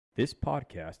This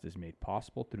podcast is made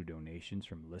possible through donations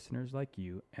from listeners like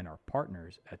you and our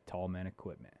partners at Tallman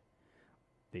Equipment.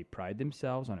 They pride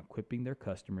themselves on equipping their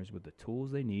customers with the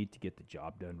tools they need to get the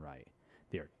job done right.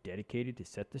 They are dedicated to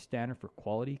set the standard for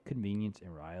quality, convenience,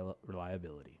 and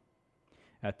reliability.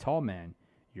 At Tallman,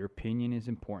 your opinion is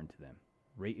important to them.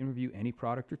 Rate and review any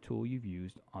product or tool you've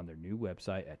used on their new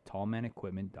website at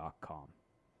tallmanequipment.com.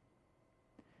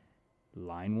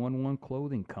 Line 11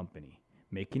 Clothing Company,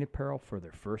 making apparel for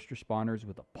their first responders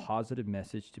with a positive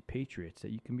message to patriots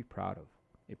that you can be proud of.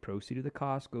 A proceed of the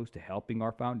cost goes to helping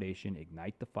our foundation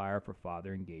ignite the fire for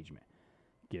father engagement.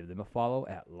 Give them a follow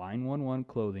at Line 11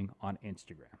 Clothing on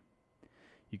Instagram.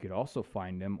 You could also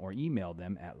find them or email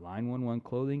them at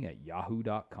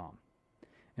line11clothing@yahoo.com.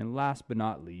 And last but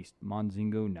not least,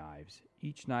 Monzingo Knives.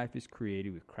 Each knife is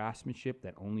created with craftsmanship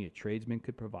that only a tradesman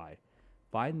could provide.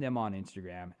 Find them on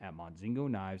Instagram at Monzingo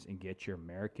Knives and get your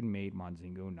American-made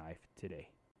Monzingo knife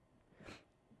today.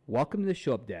 Welcome to the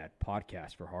Show Up Dad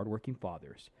podcast for hardworking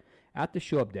fathers. At the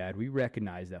Show Up Dad, we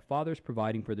recognize that fathers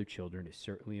providing for their children is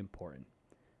certainly important.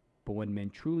 But when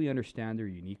men truly understand their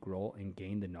unique role and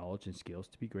gain the knowledge and skills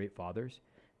to be great fathers,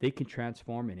 they can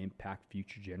transform and impact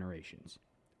future generations.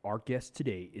 Our guest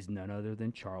today is none other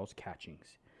than Charles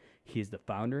Catchings. He is the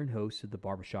founder and host of the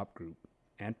Barbershop Group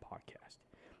and podcast.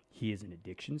 He is an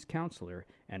addictions counselor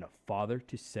and a father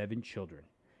to 7 children,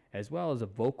 as well as a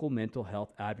vocal mental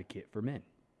health advocate for men.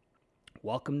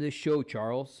 Welcome to the show,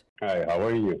 Charles. Hi, how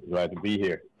are you? Glad to be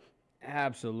here.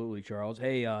 Absolutely, Charles.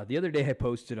 Hey, the other day I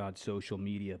posted on social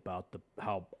media about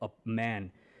how a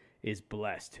man is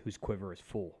blessed whose quiver is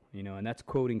full, and that's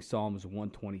quoting Psalms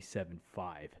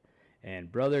 127:5.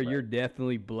 And brother, Right. You're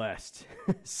definitely blessed.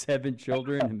 7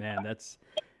 children, man, that's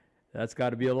got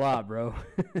to be a lot, bro.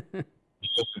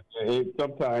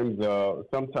 Sometimes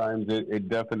it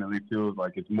definitely feels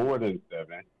like it's more than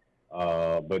 7.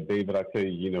 But David, I tell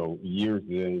you, years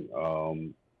in,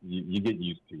 you get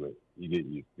used to it. You get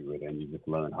used to it, and you just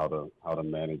learn how to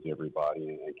manage everybody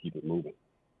and keep it moving.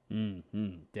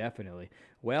 Definitely.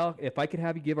 Well, if I could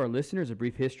have you give our listeners a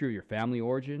brief history of your family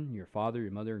origin, your father,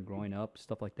 your mother, and growing up,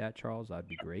 stuff like that, Charles, that'd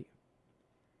be great.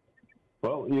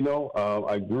 Well,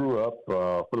 I grew up.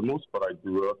 For the most part, I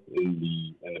grew up in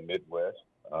the Midwest.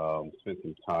 Spent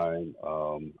some time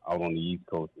out on the East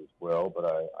Coast as well, but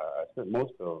I spent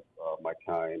most of my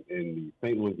time in the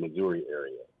St. Louis, Missouri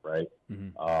area. Right.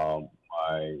 Mm-hmm.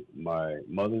 My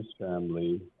mother's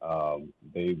family,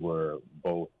 they were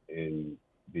both in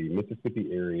the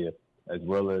Mississippi area as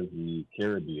well as the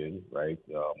Caribbean. Right.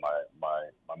 My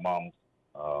mom's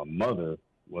mother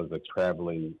was a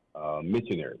traveling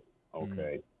missionary.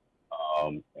 Okay.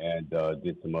 And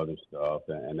did some other stuff,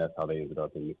 and that's how they ended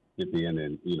up in Mississippi, and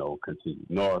then continued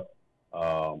north.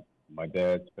 My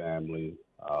dad's family,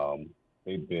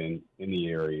 they've been in the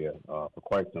area for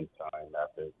quite some time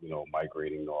after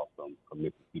migrating north from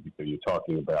Mississippi. So you're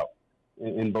talking about,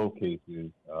 in both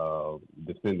cases,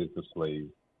 descendants of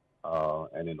slaves,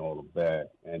 and in all of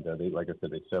that. And they, like I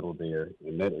said, they settled there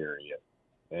in that area.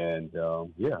 And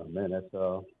yeah, man, that's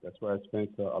where I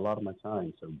spent a lot of my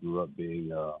time. So grew up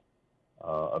being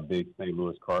a big St.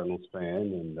 Louis Cardinals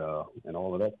fan and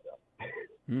all of that stuff.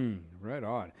 Right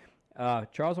on.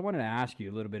 Charles, I wanted to ask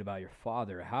you a little bit about your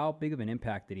father. How big of an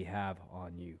impact did he have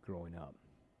on you growing up?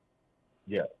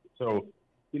 Yeah. So,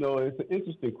 it's an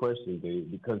interesting question,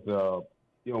 Dave, because,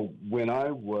 when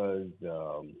I was,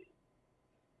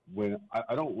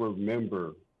 I don't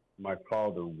remember my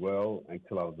father well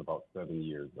until I was about 7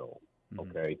 years old.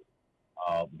 Mm-hmm. Okay.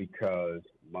 Because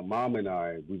my mom and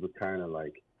I, we were kind of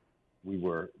like, we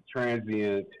were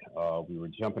transient. We were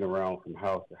jumping around from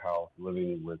house to house,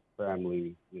 living with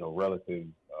family,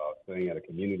 relatives, staying at a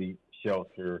community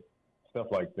shelter,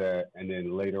 stuff like that. And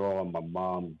then later on, my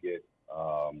mom gets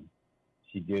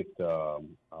a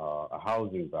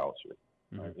housing voucher,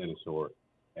 in a sort.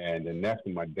 And then that's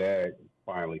when my dad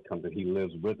finally comes and he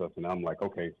lives with us. And I'm like,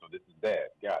 okay, so this is Dad.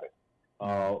 Got it.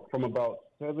 From about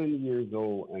 7 years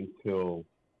old until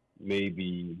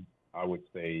maybe, I would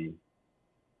say,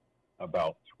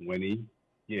 about 20.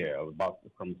 Yeah, about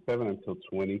from 7 until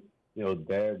 20.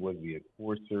 Dad was the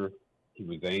enforcer. He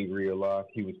was angry a lot.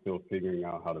 He was still figuring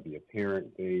out how to be a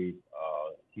parent, Dave.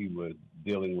 He was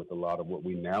dealing with a lot of what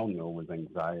we now know was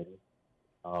anxiety.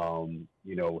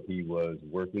 He was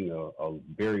working a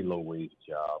very low wage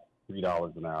job,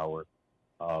 $3 an hour,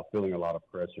 feeling a lot of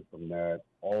pressure from that.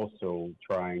 Also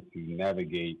trying to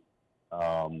navigate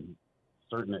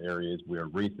certain areas where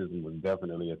racism was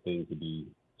definitely a thing to be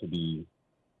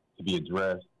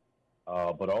addressed,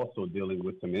 but also dealing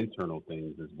with some internal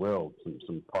things as well,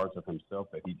 some parts of himself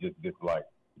that he just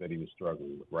disliked, that he was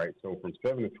struggling with, right? So from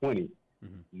 7 to 20,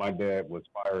 My dad was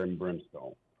fire and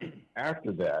brimstone.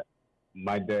 After that,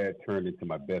 my dad turned into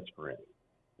my best friend,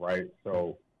 right?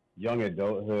 So, young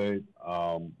adulthood,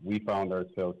 we found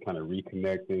ourselves kind of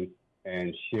reconnecting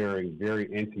and sharing very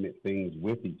intimate things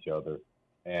with each other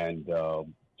and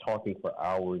talking for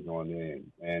hours on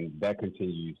end. And that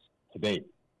continues today,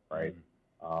 right?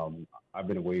 Mm-hmm. I've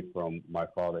been away from my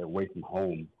father, away from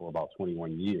home for about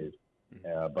 21 years,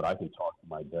 but I can talk to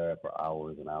my dad for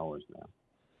hours and hours now.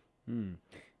 Mm.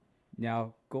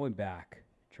 Now, going back,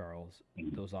 Charles,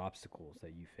 Mhm. those obstacles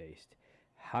that you faced,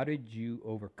 how did you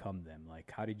overcome them?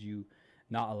 Like, how did you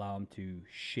not allow them to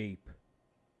shape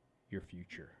your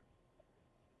future?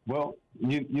 Well,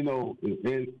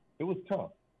 it was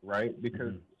tough, right?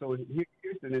 Because Mm-hmm.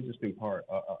 here's an interesting part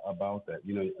about that.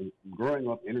 Growing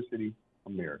up inner city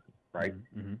America, right?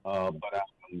 Mm-hmm. Mm-hmm. But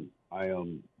I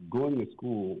am going to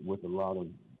school with a lot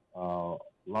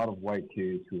of white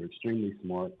kids who are extremely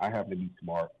smart. I happen to be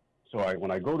smart, so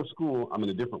when I go to school, I'm in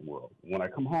a different world. When I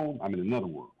come home, I'm in another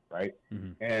world, right?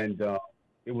 Mm-hmm. And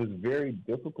it was very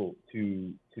difficult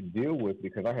to deal with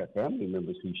because I had family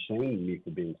members who shamed me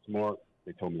for being smart.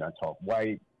 They told me I talk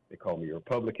white. They called me a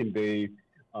Republican, Dave,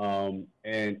 and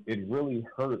it really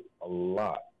hurt a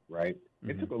lot, right? It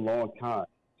Mm-hmm. took a long time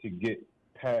to get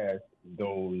past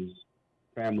those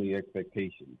family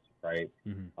expectations, right?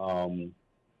 Mm-hmm. Um,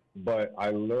 but I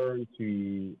learned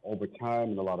to, over time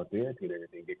and a lot of therapy and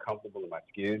everything, get comfortable in my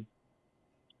skin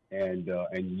and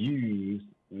use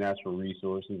natural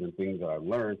resources and things that I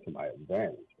learned to my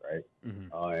advantage, right?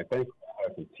 Mm-hmm. And thankfully, I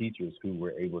had some teachers who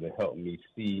were able to help me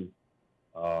see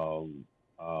um,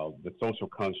 the social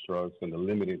constructs and the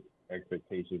limited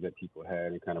expectations that people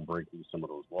had and kind of break through some of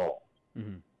those walls.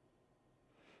 Mm-hmm.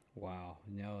 Wow.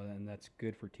 No, and that's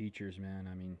good for teachers, man.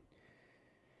 I mean,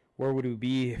 where would we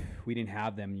be if we didn't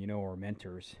have them, or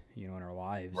mentors, in our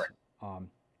lives? Right. Um,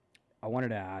 I wanted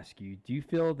to ask you, do you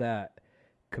feel that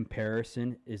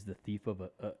comparison is the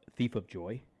thief of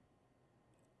joy?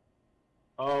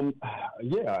 Um,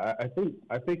 yeah, I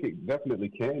think it definitely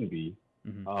can be,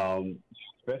 Mm-hmm. um,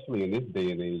 especially in this day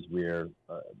and age where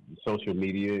social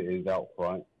media is out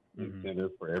front and Mm-hmm. center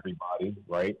for everybody,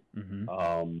 right? Mm-hmm.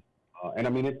 Um, and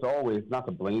I mean, it's always not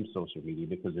to blame social media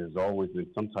because there's always been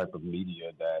some type of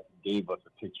media that gave us a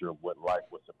picture of what life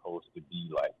was supposed to be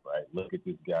like, right? Look at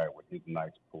this guy with his nice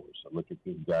Porsche, or look at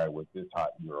this guy with this hot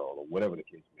girl, or whatever the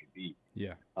case may be.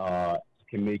 Yeah. uh,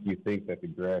 can make you think that the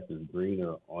grass is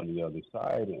greener on the other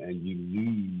side, and you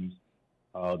lose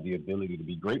the ability to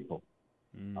be grateful.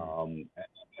 Mm.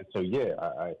 And so, yeah,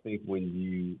 I think when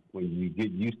you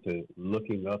get used to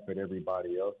looking up at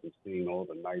everybody else and seeing all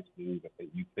the nice things that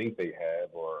you think they have,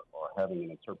 or having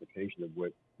an interpretation of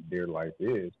what their life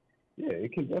is, yeah,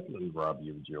 it can definitely rob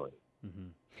you of joy. Mm-hmm.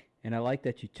 And I like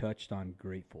that you touched on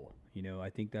grateful. I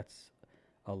think that's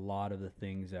a lot of the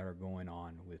things that are going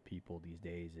on with people these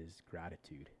days is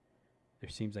gratitude. There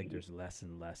seems like Mhm. there's less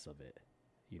and less of it.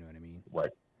 You know what I mean?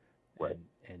 Right, right,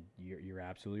 And you're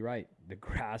absolutely right. The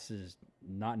grass is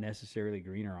not necessarily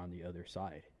greener on the other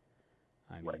side.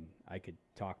 I right. mean, I could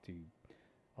talk to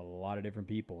a lot of different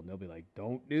people and they'll be like,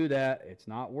 "Don't do that. It's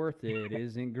not worth it. It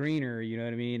isn't greener." You know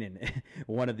what I mean? And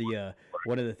one of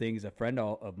the things a friend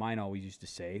of mine always used to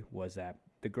say was that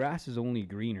the grass is only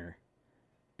greener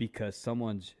because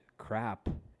someone's crap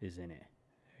is in it.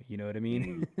 You know what I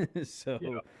mean? Mm, yeah. So,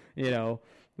 you know,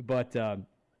 but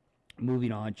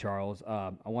moving on, Charles,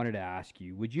 I wanted to ask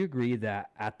you, would you agree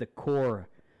that at the core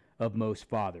of most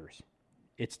fathers,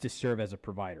 it's to serve as a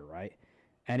provider, right?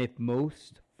 And if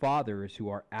most fathers who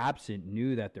are absent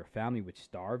knew that their family would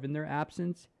starve in their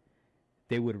absence,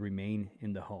 they would remain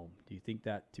in the home. Do you think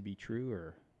that to be true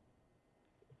or?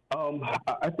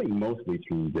 I think mostly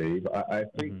true, Dave. I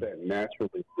think Mm-hmm. that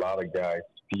naturally a lot of guys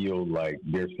feel like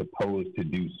they're supposed to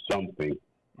do something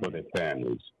for Mm-hmm. their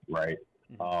families, right?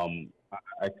 Mm-hmm.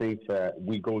 I think that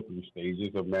we go through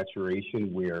stages of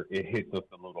maturation where it hits us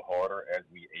a little harder as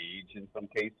we age in some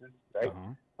cases, right?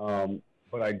 Uh-huh.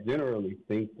 But I generally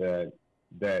think that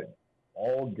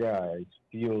all guys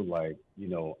feel like,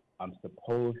 I'm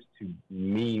supposed to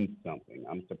mean something.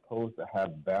 I'm supposed to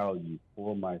have value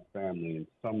for my family in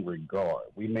some regard.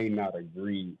 We may not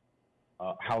agree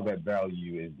how that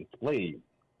value is displayed,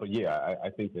 but yeah, I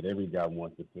think that every guy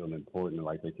wants to feel important and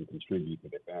like they can contribute to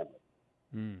their family.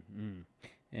 Mm-hmm.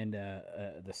 And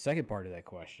the second part of that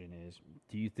question is,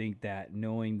 do you think that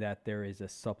knowing that there is a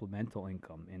supplemental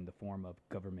income in the form of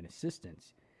government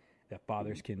assistance, that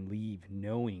fathers can leave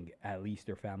knowing at least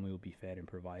their family will be fed and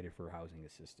provided for housing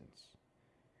assistance?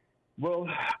 Well,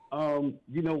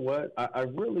 you know what? I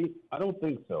don't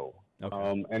think so.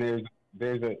 Okay. And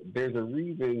there's a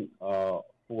reason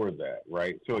for that,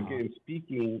 right? So again,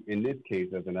 speaking in this case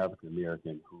as an African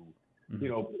American who, Mm-hmm. you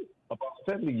know, about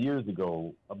 70 years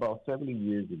ago,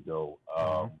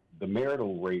 Mm-hmm. the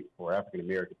marital rate for African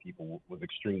American people was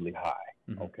extremely high.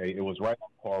 Mm-hmm. Okay, it was right on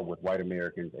par with white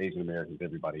Americans, Asian Americans,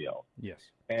 everybody else. Yes.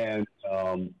 And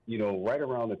you know, right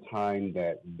around the time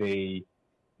that the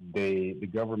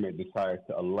government decides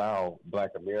to allow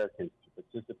Black Americans to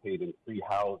participate in free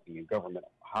housing and government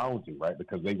housing, right?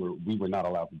 Because we were not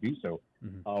allowed to do so.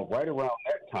 Mm-hmm. Right around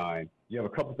that time, you have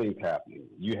a couple things happening.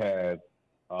 You had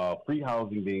free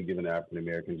housing being given to African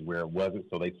Americans where it wasn't,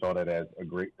 so they saw that as a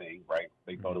great thing, right?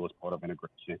 They thought it was part of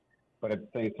integration. But at the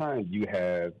same time, you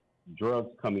have drugs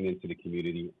coming into the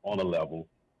community on a level.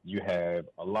 You have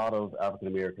a lot of African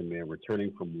American men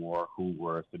returning from war who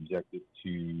were subjected to,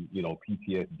 you know,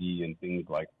 PTSD and things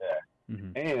like that.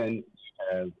 Mm-hmm. And you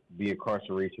have the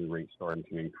incarceration rate starting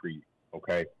to increase.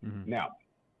 Okay. Mm-hmm. Now,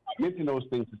 I mention those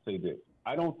things to say this.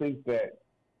 I don't think that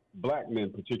Black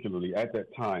men, particularly at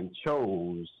that time,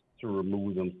 chose to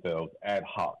remove themselves ad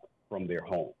hoc from their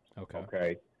homes. Okay.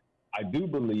 Okay. I do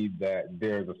believe that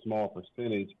there's a small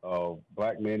percentage of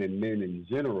Black men and men in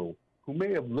general who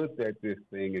may have looked at this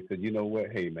thing and said, you know what,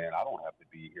 hey, man, I don't have to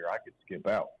be here. I can skip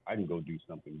out. I can go do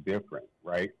something different,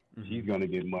 right? Mm-hmm. She's going to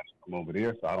get money from over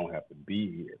there, so I don't have to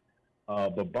be here.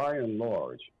 But by and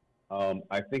large,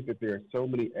 I think that there are so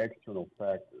many external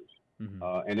factors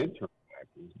Mm-hmm. And internal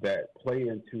factors that play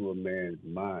into a man's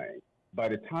mind. By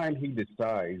the time he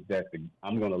decides that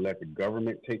I'm going to let the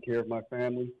government take care of my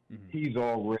family, Mm-hmm. he's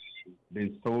already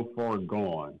been so far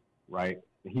gone, right?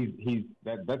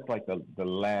 That's like the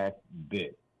last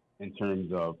bit in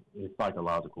terms of his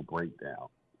psychological breakdown.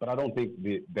 But I don't think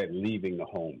that leaving the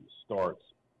home starts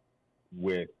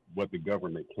with what the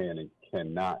government can and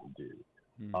cannot do.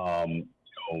 Mm-hmm.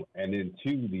 And then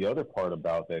two, the other part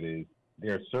about that is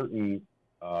there are certain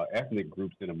ethnic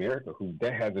groups in America who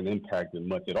that hasn't impacted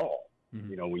much at all.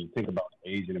 Mm-hmm. You know, when you think about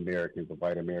Asian Americans or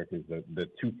white Americans, the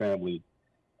two family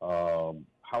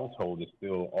household is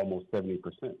still almost 70%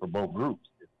 for both groups.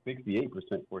 It's 68%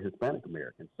 for Hispanic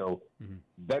Americans. So Mm-hmm.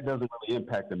 that doesn't really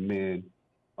impact the men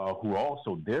who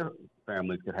also their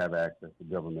families could have access to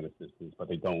government assistance, but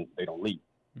they don't leave.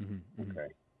 Mm-hmm.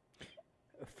 Okay.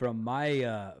 From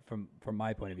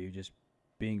my point of view, just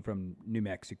being from New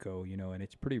Mexico, you know, and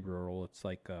it's pretty rural. It's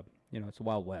like you know, it's the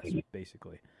Wild West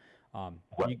basically.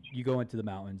 Right. You go into the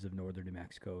mountains of northern New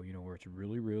Mexico, you know, where it's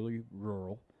really, really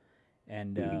rural,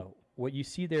 and what you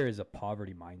see there is a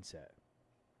poverty mindset.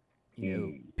 You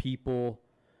know, people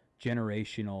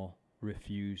generational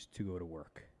refuse to go to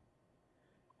work.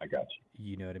 I got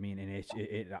you. You know what I mean? And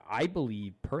it I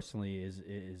believe personally is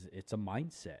it's a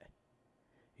mindset.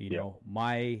 You know,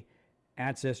 my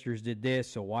ancestors did this,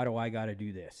 so why do I got to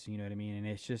do this? You know what I mean? And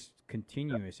it's just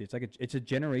continuous. It's like it's a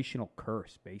generational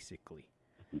curse, basically.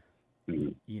 Mm-hmm.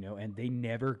 You know, and they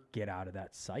never get out of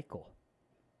that cycle.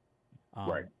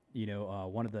 Right. You know,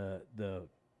 one of the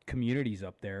communities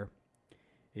up there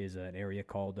is an area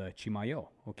called Chimayo.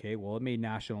 Okay, well, it made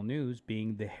national news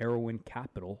being the heroin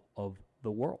capital of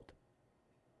the world.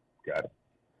 Got it.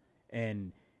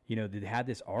 And, you know, they had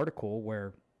this article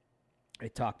where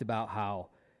it talked about how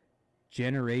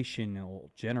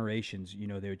generations, you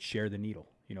know, they would share the needle,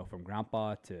 you know, from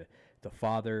grandpa to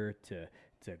father to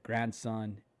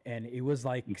grandson. And it was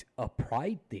like a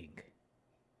pride thing.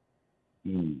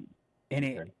 Mm.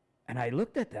 And and I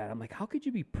looked at that. I'm like, how could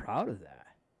you be proud of that?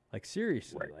 Like,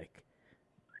 seriously, Right. like,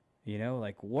 you know,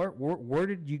 like where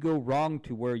did you go wrong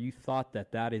to where you thought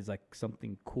that is like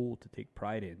something cool to take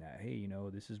pride in, that, hey, you know,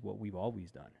 this is what we've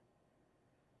always done.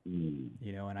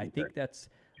 You know, and I think that's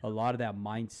a lot of that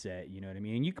mindset, you know what I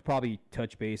mean? And you could probably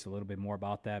touch base a little bit more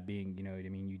about that, being, you know what I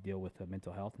mean, you deal with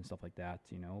mental health and stuff like that,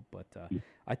 you know, but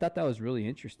I thought that was really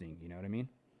interesting, you know what I mean?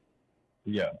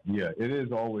 Yeah. It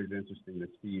is always interesting to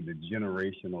see the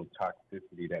generational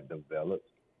toxicity that develops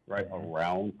right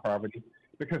around poverty.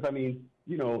 Because, I mean,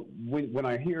 you know, when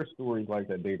I hear stories like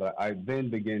that, Dave, I then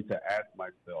begin to ask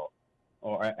myself,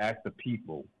 or I ask the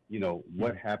people, you know,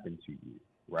 what happened to you,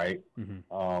 right?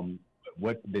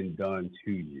 What's been done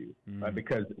to you, right?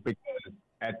 Because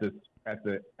at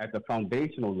the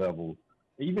foundational level,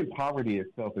 even poverty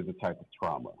itself is a type of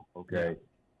trauma. Okay,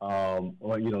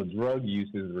 or you know, drug use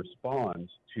is a response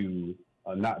to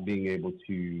not being able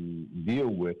to deal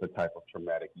with a type of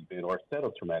traumatic event or a set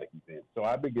of traumatic events. So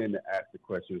I begin to ask the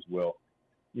questions, well,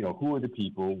 you know, who are the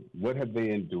people? What have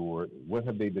they endured? What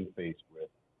have they been faced with?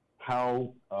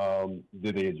 How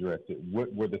did they address it?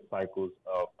 What were the cycles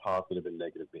of positive and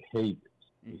negative behaviors,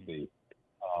 you see?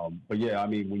 But yeah, I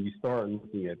mean, when you start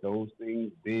looking at those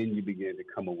things, then you begin to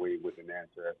come away with an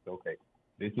answer as to, okay,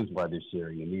 This is why they're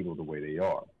sharing the needle the way they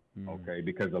are. Okay,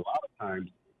 because a lot of times,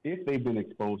 if they've been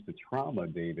exposed to trauma,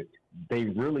 David, they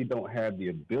really don't have the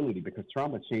ability, because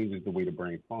trauma changes the way the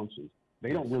brain functions.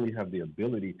 They don't really have the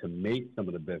ability to make some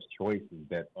of the best choices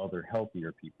that other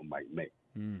healthier people might make.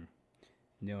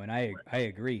 No, and I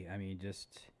agree. I mean,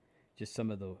 just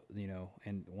some of the,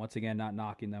 and once again, not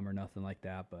knocking them or nothing like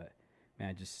that, but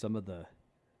man, just some of the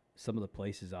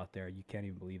places out there, you can't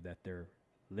even believe that they're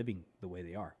living the way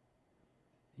they are.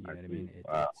 You know what I mean?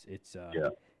 It's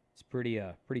pretty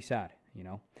sad.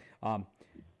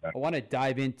 I want to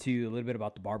dive into a little bit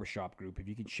about the barbershop group. If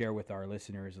you could share with our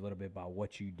listeners a little bit about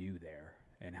what you do there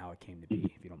and how it came to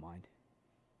be, if you don't mind.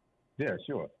 Yeah,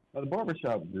 sure. The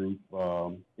Barbershop Group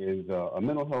is a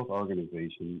mental health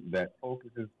organization that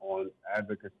focuses on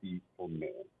advocacy for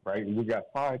men, right? And we've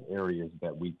got 5 areas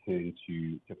that we tend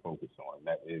to focus on.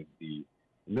 That is the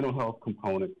mental health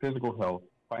component, physical health,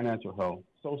 financial health,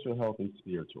 social health, and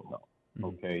spiritual health.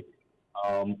 Okay.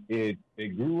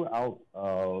 It grew out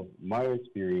of my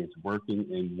experience working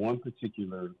in one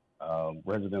particular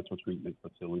residential treatment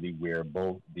facility where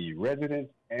both the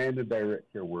residents and the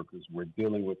direct care workers were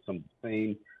dealing with some of the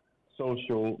same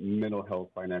social, mental health,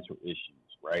 financial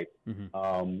issues, right?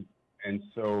 And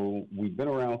so we've been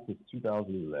around since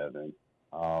 2011.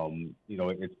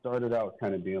 It started out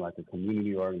kind of being like a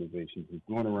community organization, just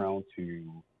going around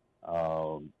to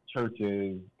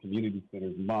churches, community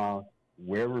centers, mosques,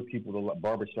 wherever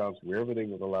barbershops, wherever they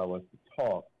would allow us to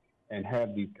talk and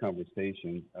have these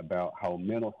conversations about how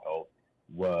mental health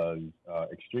was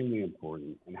extremely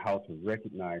important and how to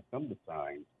recognize some of the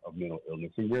signs of mental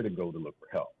illness and where to go to look for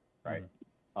help, right?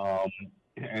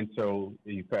 And so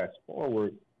you fast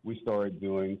forward, we started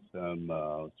doing some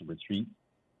retreats,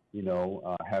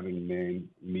 having men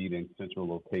meet in central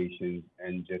locations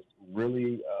and just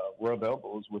really rub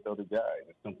elbows with other guys.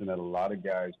 It's something that a lot of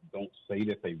guys don't say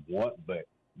that they want, but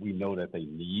we know that they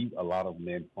need. A lot of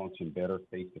men function better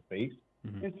face to face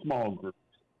in small groups,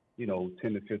 10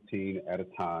 to 15 at a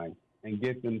time, and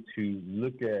get them to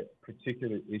look at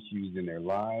particular issues in their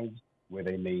lives where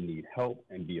they may need help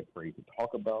and be afraid to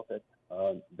talk about that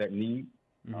need.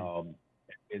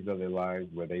 Areas of their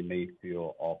lives where they may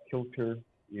feel off kilter,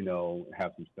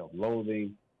 have some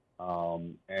self-loathing,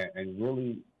 and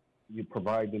really you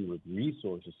provide them with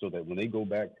resources so that when they go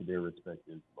back to their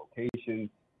respective locations,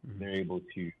 they're able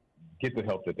to get the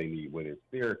help that they need, whether it's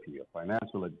therapy, a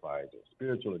financial advisor,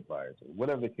 spiritual advisor,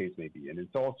 whatever the case may be. And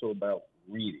it's also about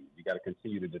reading. You got to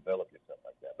continue to develop yourself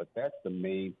like that. But that's the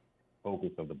main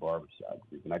focus of the Barbershop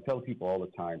Group. And I tell people all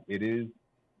the time,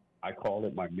 I call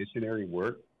it my missionary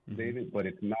work, David, but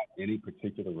it's not any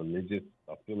particular religious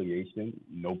affiliation,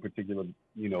 no particular,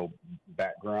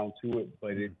 background to it,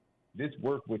 but this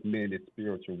work with men is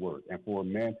spiritual work. And for a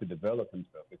man to develop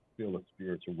himself, it's still a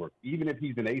spiritual work. Even if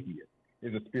he's an atheist,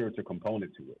 there's a spiritual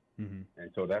component to it.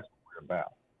 And so that's what we're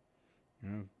about.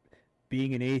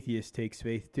 Being an atheist takes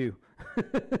faith too.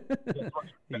 That's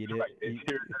right.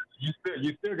 You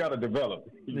still got to develop.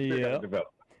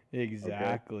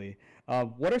 Exactly. Okay?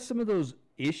 What are some of those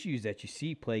issues that you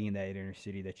see playing in that inner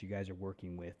city that you guys are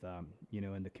working with,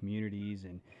 in the communities,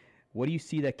 and what do you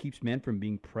see that keeps men from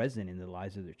being present in the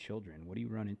lives of their children? What do you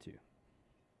run into?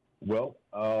 Well,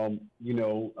 when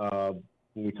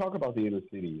we talk about the inner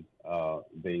cities,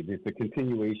 it's a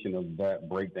continuation of that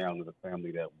breakdown of the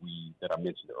family that I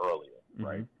mentioned earlier,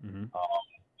 right?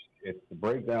 It's the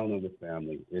breakdown of the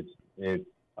family. It's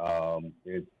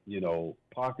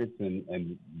pockets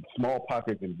and small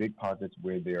pockets and big pockets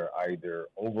where there are either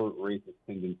overt racist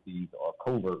tendencies or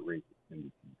covert racist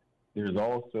tendencies. There's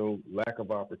also lack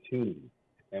of opportunity.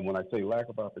 And when I say lack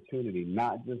of opportunity,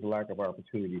 not just lack of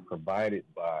opportunity provided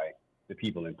by the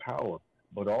people in power,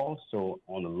 but also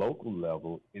on a local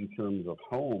level in terms of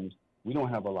homes, we don't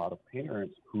have a lot of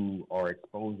parents who are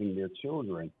exposing their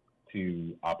children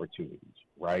to opportunities,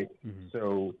 right?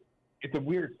 So it's a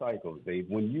weird cycle, Dave.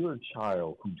 When you're a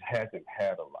child who hasn't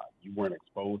had a lot, you weren't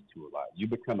exposed to a lot, you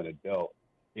become an adult.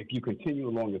 If you continue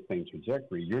along the same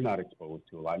trajectory, you're not exposed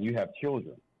to a lot. You have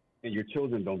children, and your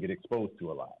children don't get exposed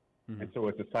to a lot. And so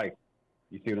it's a cycle.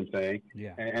 You see what I'm saying?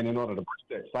 Yeah. And in order to break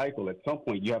that cycle, at some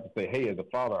point you have to say, hey, as a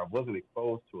father, I wasn't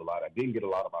exposed to a lot. I didn't get a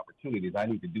lot of opportunities. I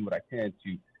need to do what I can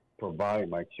to provide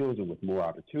my children with more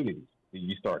opportunities.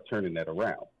 You start turning that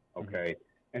around, okay?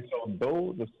 And so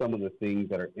those are some of the things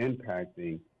that are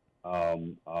impacting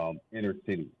inner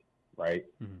cities, right?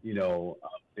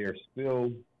 There's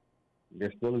still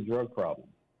a drug problem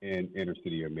in inner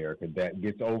city America that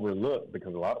gets overlooked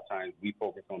because a lot of times we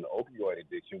focus on the opioid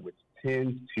addiction, which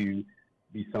tends to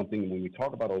be something when we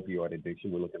talk about opioid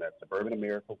addiction, we're looking at suburban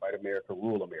America, white America,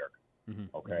 rural America,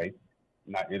 okay?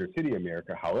 not inner city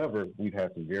America. However, we've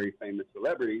had some very famous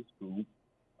celebrities who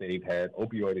they've had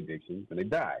opioid addictions and they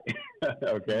died.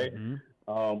 Okay.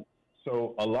 Mm-hmm.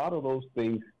 So a lot of those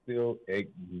things still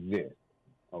exist.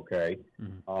 Okay.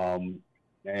 Mm-hmm.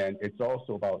 And it's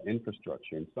also about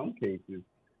infrastructure. In some cases,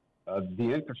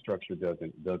 the infrastructure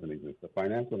doesn't exist. The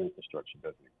financial infrastructure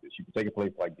doesn't exist. You can take a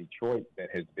place like Detroit that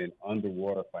has been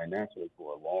underwater financially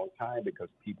for a long time because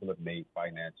people have made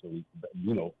financially,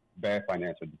 bad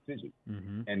financial decisions,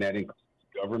 Mm-hmm. and that includes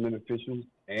government officials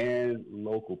and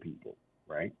local people,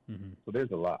 right? Mm-hmm. So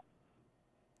there's a lot.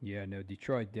 Yeah, no,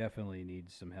 Detroit definitely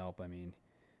needs some help. I mean,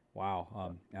 wow.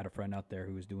 I had a friend out there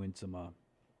who was doing some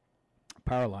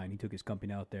power line. He took his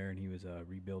company out there and he was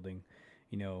rebuilding,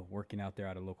 working out there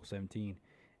out of Local 17.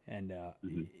 And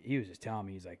Hmm. he was just telling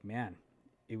me, he's like, man,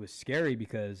 it was scary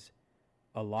because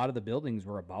a lot of the buildings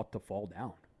were about to fall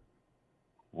down.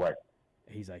 Right,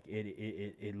 He's like,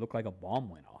 it looked like a bomb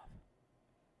went off,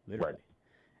 literally. right,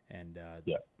 And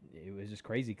yeah, it was just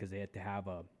crazy because they had to have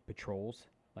patrols,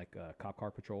 like cop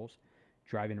car patrols,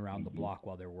 driving around the hmm, block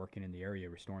while they're working in the area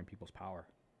restoring people's power.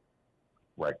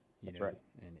 right. You That's know, right.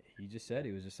 and he just said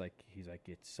it was just like he's like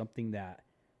it's something that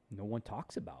no one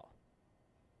talks about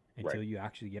Right. until you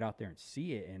actually get out there and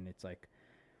see it, and it's like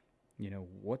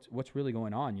what's really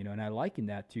going on, and I liken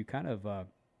that to kind of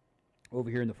over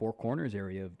here in the Four Corners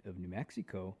area of New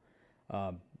Mexico,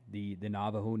 um, the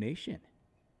Navajo Nation.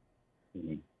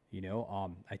 Hmm.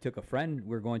 I took a friend.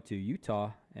 We are going to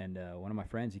Utah, and one of my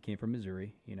friends, he came from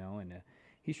Missouri, and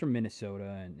he's from Minnesota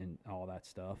and all that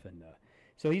stuff. And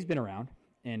so he's been around,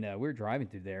 and we were driving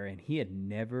through there, and he had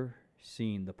never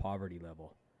seen the poverty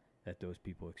level that those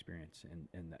people experience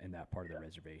in that part of the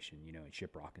reservation, in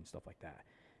Shiprock and stuff like that.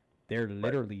 They're Right.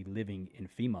 literally living in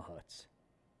FEMA huts.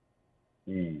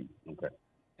 Okay.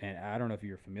 And I don't know if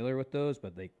you're familiar with those,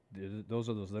 but those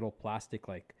are those little plastic,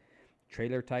 like,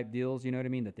 trailer type deals, you know what I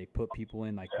mean? That they put people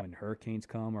in, like when hurricanes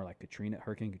come or like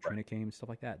Hurricane Katrina came and stuff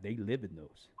like that. They live in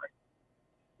those.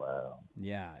 Wow.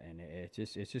 Yeah, and it's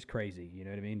just crazy, you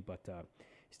know what I mean? But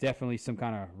it's definitely some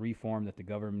kind of reform that the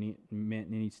government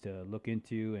needs to look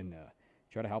into and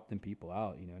try to help them people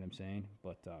out. You know what I'm saying?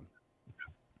 But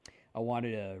I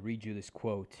wanted to read you this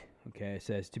quote. Okay, it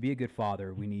says, "To be a good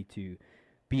father, we need to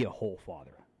be a whole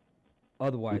father.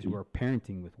 Otherwise, Hmm. we're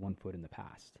parenting with one foot in the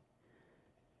past.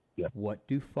 Yeah. What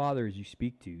do fathers you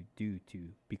speak to do to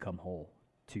become whole,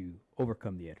 to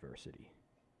overcome the adversity?"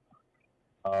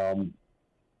 Um,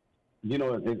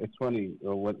 it's funny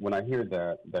when I hear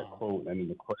that Uh, quote and then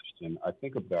the question. I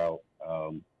think about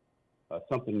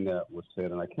something that was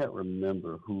said, and I can't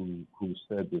remember who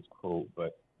said this quote,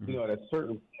 but mm-hmm, at a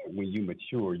certain point when you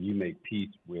mature, you make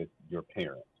peace with your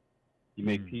parents. You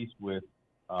make mm-hmm, peace with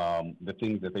the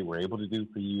things that they were able to do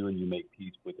for you, and you make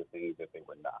peace with the things that they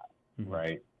were not. mm-hmm,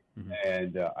 Right. mm-hmm,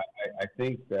 And I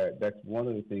think that that's one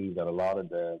of the things that a lot of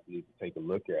dads need to take a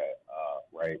look at,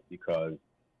 right? Because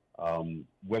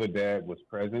whether dad was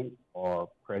present or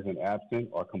present absent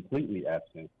or completely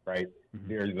absent, right? mm-hmm,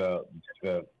 There's a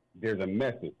there's a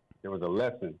message. There was a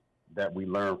lesson that we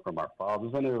learned from our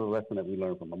fathers, and there was a lesson that we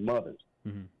learned from our mothers.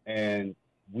 mm-hmm, And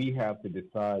we have to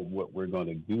decide what we're going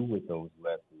to do with those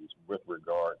lessons with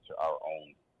regard to our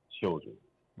own children,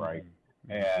 right?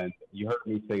 mm-hmm, And you heard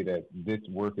me say that this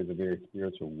work is a very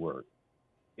spiritual work.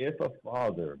 If a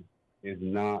father is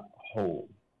not whole,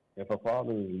 if a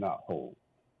father is not whole,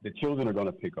 the children are going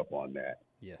to pick up on that.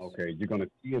 yes, Okay, you're going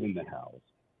to see it in the house.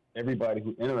 Everybody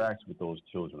who interacts with those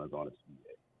children are going to see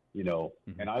it.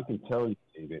 mm-hmm, And I can tell you,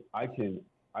 David, I can.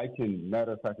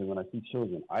 Matter of fact, when I see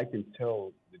children, I can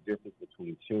tell the difference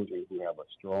between children who have a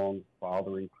strong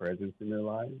fathering presence in their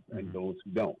lives and mm-hmm, those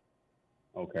who don't.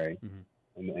 Okay,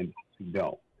 mm-hmm, and those who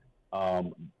don't.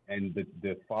 And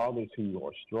the fathers who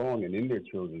are strong and in their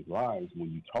children's lives,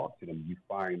 when you talk to them, you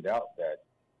find out that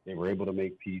they were able to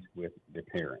make peace with their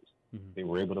parents. mm-hmm, They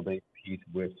were able to make peace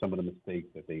with some of the mistakes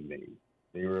that they made.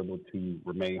 They were able to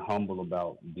remain humble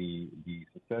about the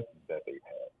successes that they've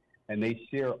had. And they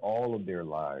share all of their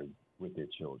lives with their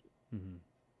children. mm-hmm.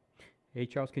 Hey,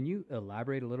 Charles, can you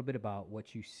elaborate a little bit about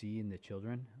what you see in the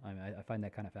children? I mean, I find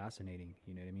that kind of fascinating.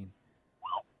 You know what I mean?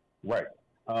 Right.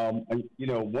 And,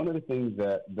 one of the things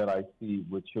that I see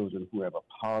with children who have a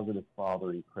positive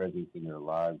fathering presence in their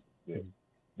lives is this. Mm-hmm.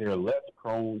 They're less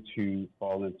prone to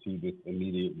fall into this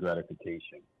immediate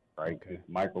gratification, right? Okay. This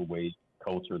microwave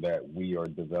culture that we are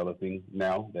developing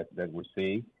now, that we're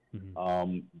seeing. Mm-hmm.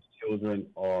 Um, Children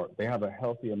they have a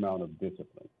healthy amount of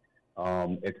discipline.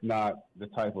 It's not the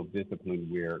type of discipline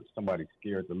where somebody's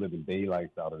scared the living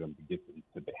daylights out of them to get them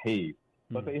to behave,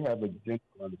 but Mm-hmm. they have a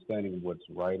gentle understanding of what's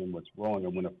right and what's wrong.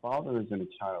 And when a father is in a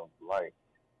child's life,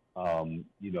 um,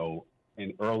 you know,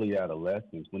 in early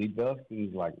adolescence, when he does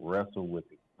things like wrestle with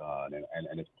his son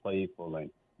and is playful and,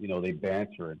 they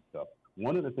banter and stuff,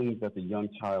 one of the things that the young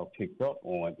child picks up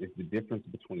on is the difference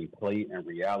between play and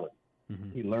reality.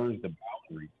 Mm-hmm. He learns the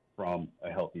boundaries from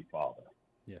a healthy father,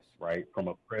 Yes. right? From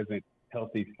a present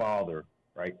healthy father,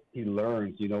 right? He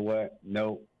learns, you know what?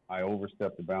 No, I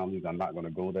overstepped the boundaries. I'm not going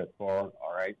to go that far.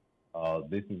 All right.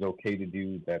 This is okay to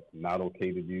do. That's not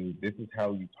okay to do. This is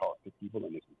how you talk to people,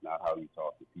 and this is not how you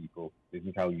talk to people. This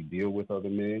is how you deal with other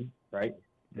men, right?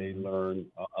 They Mm-hmm. learn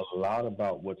a lot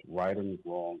about what's right and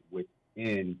wrong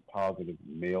within positive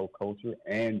male culture,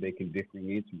 and they can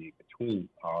differentiate between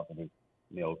positive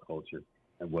male culture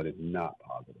and what is not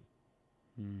positive.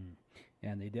 Mm.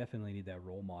 And they definitely need that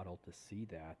role model to see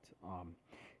that.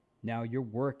 Now, your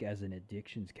work as an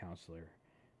addictions counselor,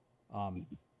 um,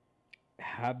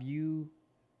 have you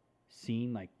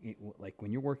seen like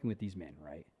when you're working with these men,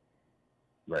 right?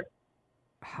 Right.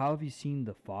 How have you seen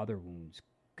the father wounds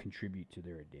contribute to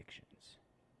their addictions?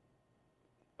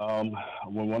 Um,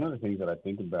 well, one of the things that I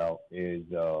think about is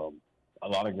a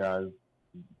lot of guys.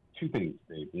 Two things,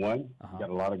 Dave. One, Uh you huh. got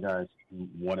a lot of guys who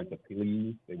wanted to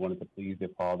please. They wanted to please their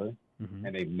father, Mm-hmm.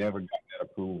 and they've never got that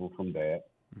approval from dad.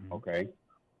 Mm-hmm. Okay,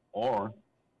 or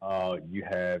you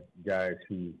have guys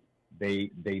who they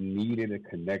needed a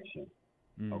connection.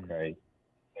 Mm. Okay,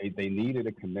 they needed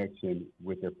a connection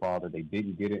with their father. They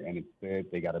didn't get it, and instead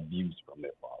they got abused from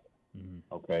their father.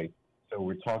 Mm-hmm. Okay, so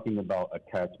we're talking about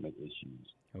attachment issues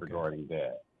Okay. regarding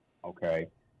that. Okay,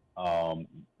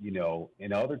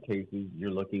 in other cases,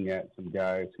 you're looking at some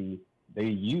guys who they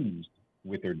used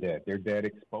with their dad. Their dad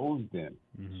exposed them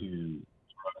Mm-hmm. to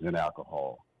drugs and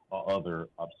alcohol or other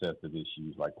obsessive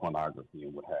issues like pornography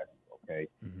and what have you. Okay,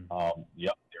 Mm-hmm.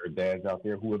 yep, there are dads out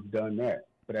there who have done that.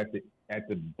 But at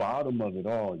the bottom of it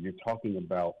all, you're talking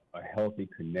about a healthy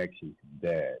connection to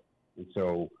dad. And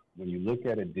so when you look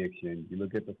at addiction, you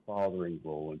look at the fathering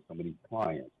role in some of these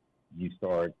clients, you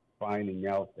start finding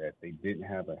out that they didn't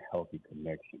have a healthy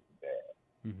connection to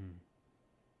dad. Mm-hmm.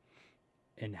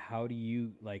 And how do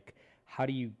you like? How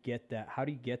do you get that? How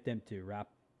do you get them to wrap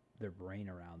their brain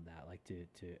around that? Like to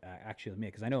actually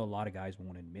admit? Because I know a lot of guys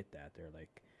won't admit that. They're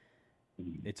like,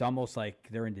 Mhm. it's almost like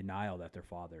they're in denial that their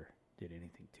father did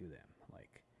anything to them.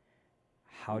 Like,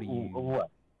 how do you, What?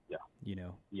 Yeah, you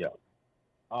know? yeah.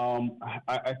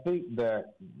 I think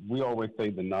that we always say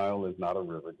denial is not a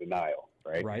river. Denial,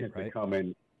 right? Right, It's right.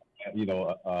 becoming,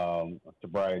 a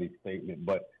sobriety statement.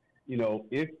 But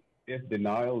if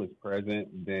denial is present,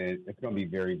 then it's going to be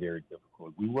very, very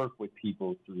difficult. We work with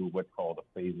people through what's called the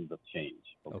phases of change.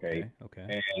 Okay, Okay,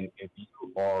 okay. and if you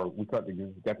we've got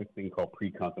this thing called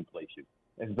pre-contemplation.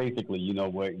 It's basically,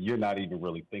 what, you're not even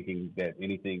really thinking that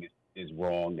anything is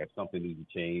wrong, that something needs to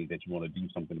change, that you want to do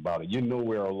something about it. You're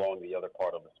nowhere along the other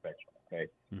part of the spectrum. Okay,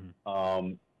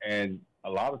 Mm-hmm. and a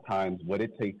lot of times, what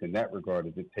it takes in that regard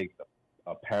is it takes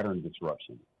a pattern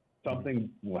disruption. Mm-hmm. Something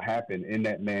will happen in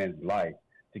that man's life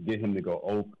to get him to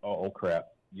go, oh crap,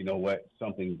 you know what,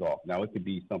 something's off. Now, it could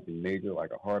be something major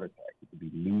like a heart attack. It could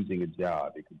be losing a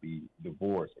job. It could be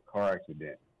divorce, a car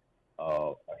accident,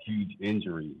 a huge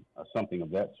injury, or something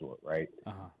of that sort, right?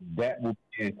 Uh huh. That will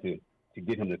begin to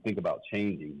get him to think about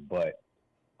changing. But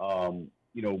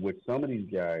with some of these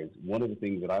guys, one of the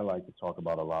things that I like to talk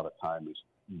about a lot of time is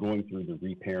going through the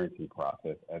reparenting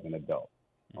process as an adult.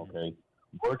 Mm-hmm. Okay,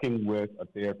 working with a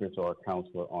therapist or a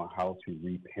counselor on how to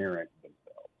reparent themselves.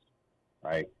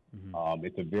 Right, Mm-hmm.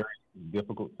 it's a very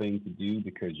difficult thing to do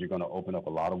because you're going to open up a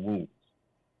lot of wounds.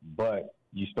 But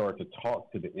you start to talk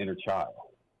to the inner child,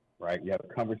 right? You have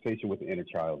a conversation with the inner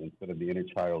child instead of the inner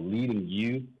child leading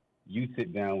you. You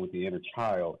sit down with the inner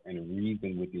child and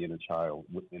reason with the inner child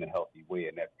in a healthy way,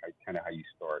 and that's kind of how you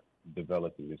start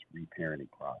developing this reparenting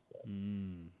process.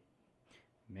 Mm.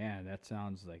 Man, that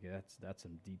sounds like that's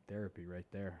some deep therapy right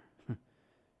there.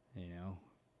 you know,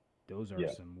 those are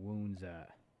Yeah, some wounds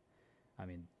that I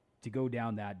mean, to go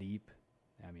down that deep,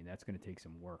 I mean, that's going to take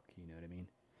some work. You know what I mean?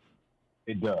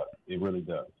 it does. It really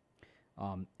does.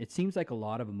 It seems like a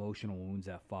lot of emotional wounds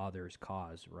that fathers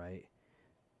cause, right,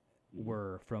 Mhm.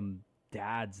 were from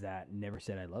dads that never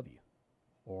said "I love you,"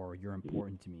 or "You're Mhm.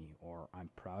 important to me," or "I'm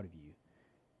proud of you."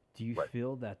 Do you Right.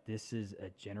 feel that this is a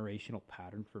generational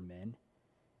pattern for men,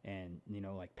 and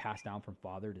like passed down from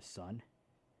father to son?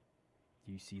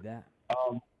 Do you see that?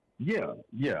 Um, yeah,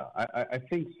 I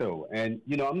think so. And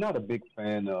I'm not a big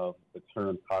fan of the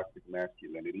term toxic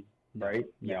masculinity. No. Right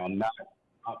Yeah. now,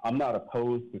 I'm not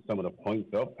opposed to some of the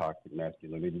points of toxic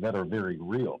masculinity that are very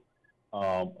real.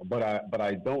 But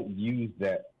I don't use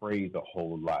that phrase a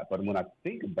whole lot. But when I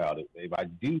think about it, Dave, I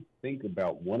do think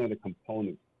about one of the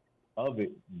components of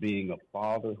it being a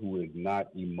father who is not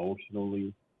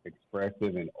emotionally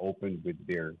expressive and open with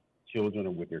their children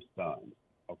or with their sons.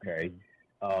 Okay.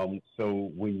 Mm-hmm.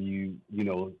 So when you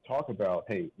talk about,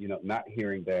 hey, not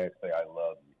hearing dad say, I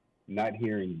love you, not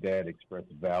hearing dad express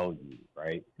value,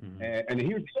 right? Mm-hmm. And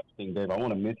here's the other thing, Dave, I want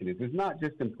to mention is it's not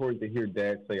just important to hear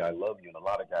dad say, I love you. And a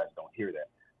lot of guys don't hear that.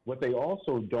 What they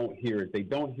also don't hear is they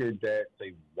don't hear dad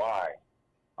say, why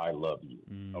I love you.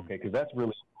 Mm. Okay, because that's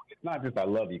really, it's not just I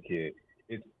love you, kid.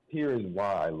 It's here is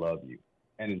why I love you.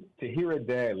 And to hear a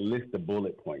dad list the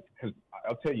bullet points, because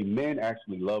I'll tell you, men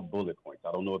actually love bullet points.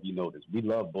 I don't know if you know this. We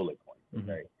love bullet points. Mm-hmm.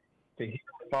 Okay, to hear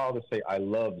a father say I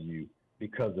love you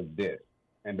because of this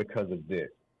and because of this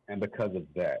and because of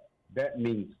that, that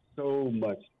means so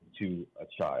much to a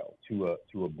child, to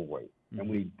a boy. And Mm-hmm.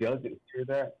 when he doesn't hear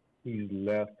that, he's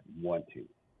left wanting.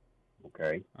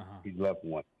 Okay, Uh-huh. he's left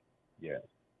wanting. Yes.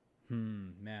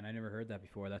 Man, I never heard that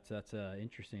before. That's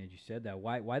interesting that you said that.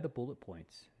 Why the bullet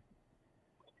points?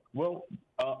 Well,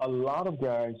 a lot of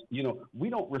guys, we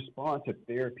don't respond to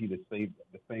therapy the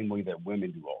same way that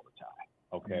women do all the time.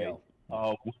 Okay, No. No.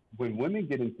 uh, when women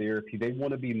get in therapy, they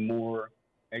want to be more,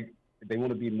 they want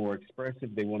to be more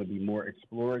expressive. They want to be more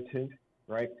explorative,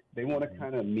 right? They want to Mm-hmm.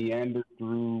 kind of meander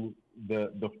through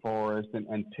the forest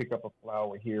and pick up a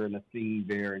flower here and a thing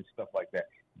there and stuff like that.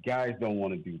 Guys don't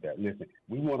want to do that. Listen,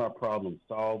 we want our problems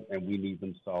solved and we need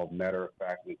them solved. Matter of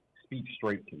factly, speak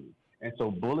straight to me. And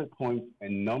so bullet points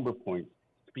and number points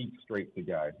speak straight to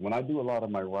guys. When I do a lot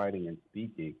of my writing and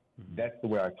speaking, Mm-hmm. that's the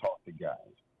way I talk to guys.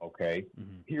 Okay?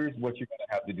 Mm-hmm. Here's what you're going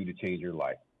to have to do to change your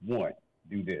life. One,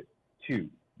 do this. Two,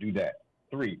 do that.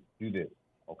 Three, do this.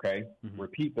 Okay? Mm-hmm.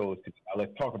 Repeat those. Now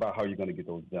let's talk about how you're going to get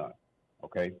those done.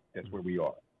 Okay? That's Mm-hmm. where we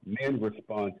are. Men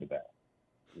respond to that.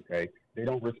 Okay? They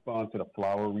don't respond to the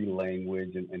flowery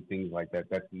language and things like that.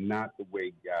 That's not the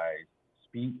way guys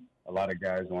speak. A lot of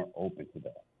guys aren't open to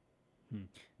that. Hmm.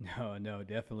 No, no,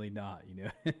 definitely not.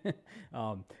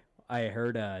 um, I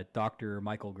heard Dr.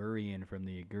 Michael Gurian from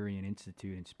the Gurian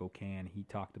Institute in Spokane. He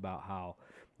talked about how,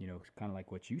 it's kind of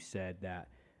like what you said, that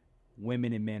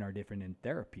women and men are different in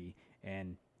therapy,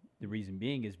 and the reason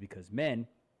being is because men,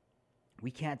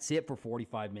 we can't sit for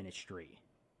 45 minutes straight.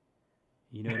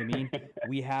 You know what I mean?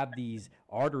 We have these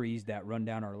arteries that run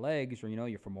down our legs, or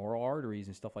your femoral arteries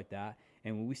and stuff like that.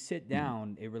 And when we sit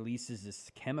down, it releases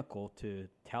this chemical to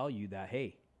tell you that,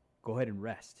 hey, go ahead and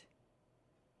rest.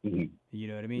 Mm-hmm. You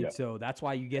know what I mean? Yeah. So that's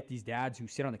why you get these dads who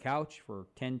sit on the couch for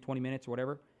 10, 20 minutes or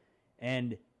whatever,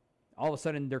 and all of a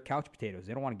sudden they're couch potatoes.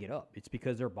 They don't want to get up. It's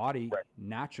because their body Right.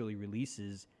 naturally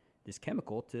releases this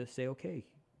chemical to say, okay,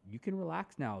 you can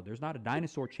relax now. There's not a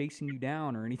dinosaur chasing you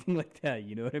down or anything like that.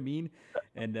 You know what I mean?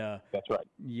 And That's right.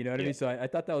 you know what I Yeah. mean? So I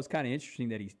thought that was kind of interesting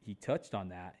that he touched on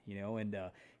that, and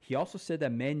he also said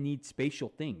that men need spatial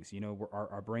things.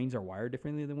 Our brains are wired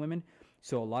differently than women.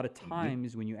 So a lot of Mm-hmm.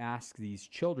 times when you ask these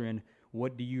children,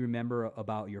 what do you remember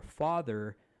about your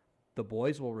father? The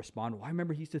boys will respond, well, I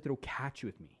remember he used to throw catch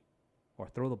with me or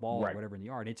throw the ball or Right. whatever in the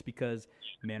yard. It's because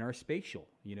men are spatial.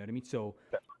 You know what I mean? So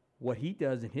what he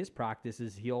does in his practice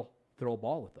is he'll throw a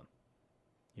ball with them.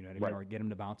 You know what I mean? Right. Or get him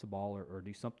to bounce a ball or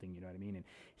do something, you know what I mean? And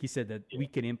he said that Yeah. we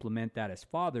can implement that as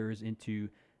fathers into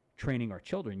training our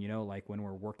children, like when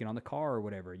we're working on the car or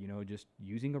whatever, just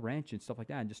using a wrench and stuff like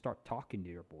that, and just start talking to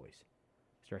your boys.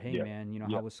 Start, hey, Yeah. man, Yeah.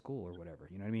 how was school or whatever?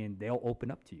 You know what I mean? They'll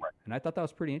open up to you. Right. And I thought that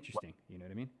was pretty interesting. You know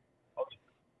what I mean?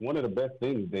 One of the best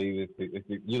things, Dave,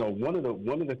 one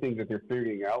of the things that they're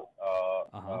figuring out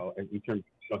Uh-huh. in terms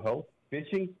of health.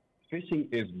 Fishing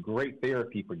is great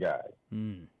therapy for guys.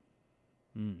 Mm.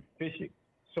 Mm. Fishing.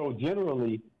 So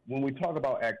generally, when we talk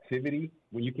about activity,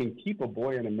 when you can keep a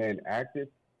boy and a man active,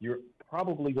 you're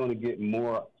probably going to get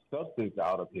more substance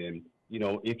out of him.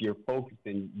 If you're focused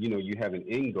and you have an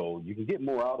end goal, you can get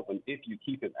more out of him if you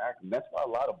keep him active. That's why a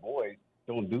lot of boys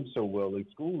don't do so well in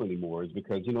school anymore, is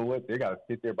because you know what, they got to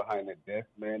sit there behind that desk,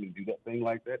 man, and do that thing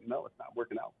like that. No, it's not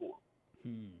working out for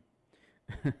them.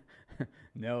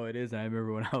 No, it is. I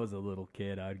remember when I was a little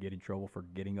kid, I'd get in trouble for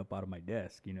getting up out of my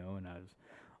desk, and I was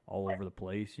all Right. over the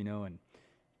place, and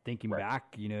thinking Right.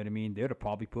 back, you know what I mean? They would have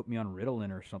probably put me on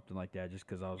Ritalin or something like that just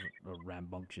because I was a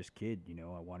rambunctious kid,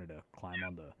 I wanted to climb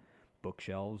on the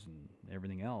bookshelves and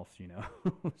everything else.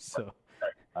 So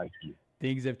I see.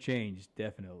 things have changed,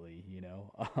 definitely.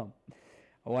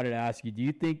 I wanted to ask you, do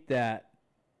you think that,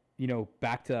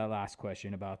 back to that last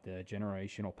question about the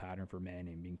generational pattern for men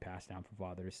and being passed down from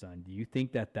father to son, do you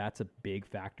think that that's a big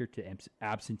factor to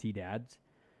absentee dads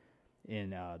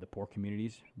in the poor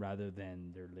communities rather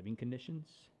than their living conditions?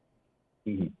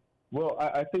 Hmm. Well,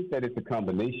 I think that it's a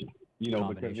combination. Because if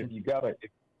Combination? you gotta,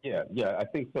 Yeah, I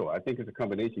think so. I think it's a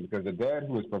combination because the dad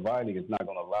who is providing is not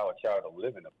going to allow a child to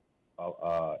live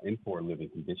in poor living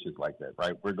conditions like that,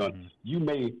 right?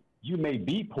 Mm-hmm. You may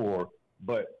be poor,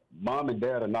 but mom and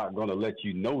dad are not going to let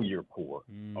you know you're poor,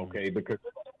 Mm. okay? Because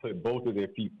they're going to put both of their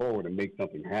feet forward and make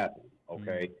something happen, Mm.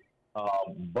 okay?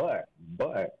 But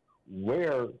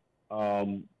where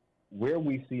where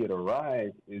we see it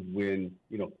arise is when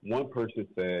one person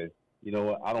says, you know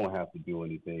what, I don't have to do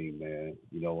anything, man.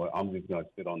 You know what, I'm just going to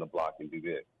sit on the block and do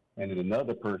this. And then Mm-hmm.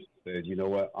 another person says, you know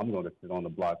what, I'm going to sit on the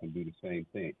block and do the same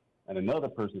thing. And another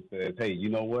person says, hey, you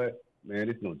know what, man,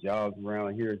 there's no jobs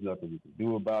around here. There's nothing we can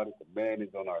do about it. The man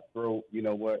is on our throat. You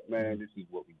know what, Mm-hmm. man, this is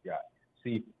what we got.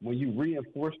 See, when you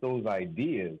reinforce those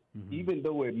ideas, Mm-hmm. even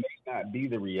though it may not be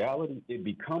the reality, it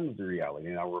becomes the reality.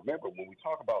 And I remember when we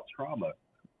talk about trauma,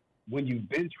 when you've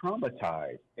been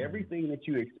traumatized, Mm-hmm. everything that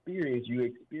you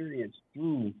experience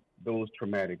through those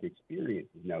traumatic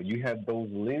experiences. Now you have those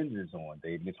lenses on,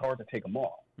 Dave, and it's hard to take them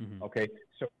off. Mm-hmm. Okay,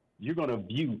 so you're going to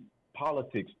view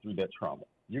politics through that trauma.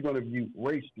 You're going to view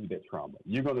race through that trauma.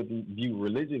 You're going to view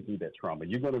religion through that trauma.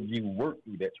 You're going to view work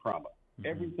through that trauma. Mm-hmm.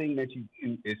 Everything that you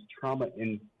do is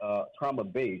trauma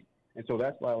based, and so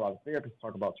that's why a lot of therapists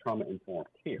talk about trauma informed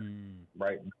care, Mm.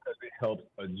 right? Because it helps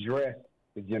address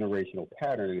the generational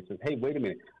pattern. And it says, hey, wait a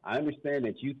minute. I understand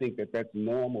that you think that that's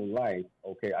normal life.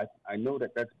 Okay, I know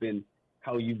that that's been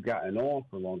how you've gotten on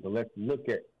for long, but let's look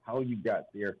at how you got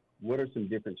there. What are some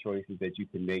different choices that you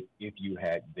can make if you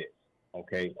had this?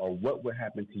 Okay, or what would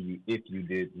happen to you if you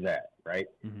did that, right?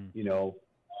 Mm-hmm. You know,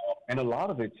 and a lot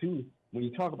of it too, when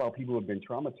you talk about people who have been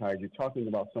traumatized, you're talking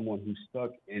about someone who's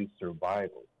stuck in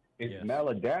survival. It's Yes.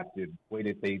 maladaptive the way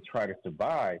that they try to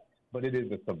survive, but it is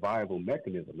a survival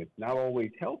mechanism. It's not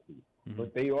always healthy, Mm-hmm.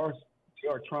 but they are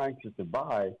trying to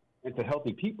survive. And to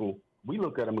healthy people, we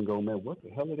look at them and go, man, what the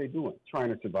hell are they doing? Trying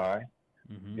to survive.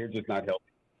 Mm-hmm. They're just not healthy.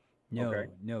 Okay.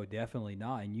 No, no, definitely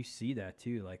not. And you see that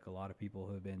too, like a lot of people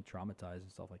who have been traumatized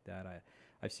and stuff like that.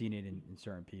 I've seen it in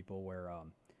certain people where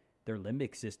their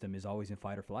limbic system is always in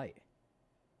fight or flight.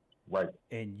 Right.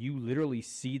 And you literally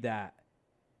see that.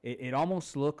 It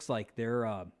almost looks like they're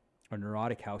a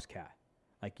neurotic house cat.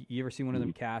 Like you ever see one of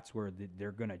them Mhm. cats where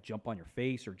they're gonna jump on your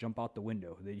face or jump out the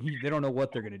window? They don't know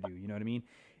what they're gonna do. You know what I mean?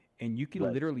 And you can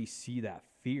Right. literally see that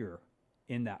fear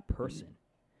in that Mhm. person.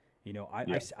 You know,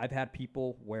 Yeah. I've had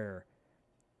people where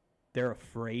they're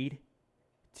afraid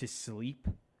to sleep.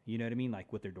 You know what I mean?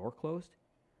 Like with their door closed.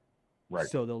 Right.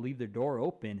 So they'll leave their door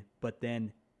open, but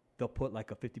then they'll put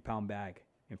like a 50-pound bag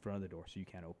in front of the door so you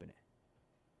can't open it.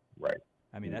 Right.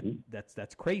 I mean Hmm.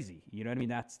 that's crazy. You know what I mean?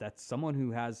 That's someone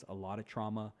who has a lot of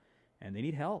trauma, and they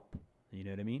need help. You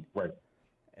know what I mean? Right.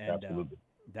 And Absolutely.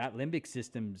 that limbic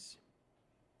system's.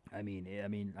 I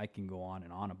mean, I can go on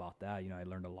and on about that. You know, I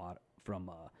learned a lot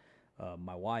from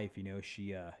my wife. You know, she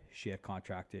had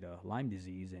contracted Lyme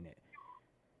disease, and it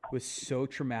was so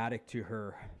traumatic to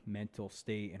her mental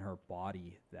state and her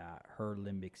body that her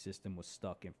limbic system was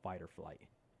stuck in fight or flight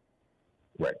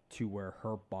Right. to where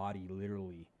her body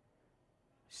literally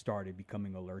started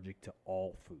becoming allergic to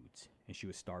all foods and she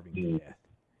was starving to Mhm. death.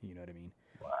 You know what I mean?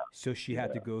 Wow. So she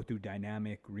had to Yeah. go through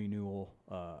dynamic renewal.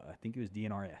 I think it was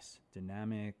DNRS,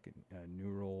 dynamic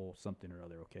neural something or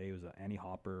other. Okay, it was an Annie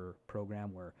Hopper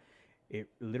program where it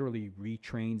literally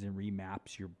retrains and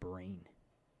remaps your brain,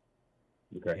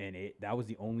 Okay. and that was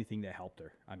the only thing that helped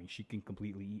her. I mean, she can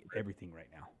completely eat everything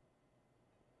right now.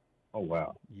 Oh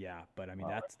wow. Yeah, but I mean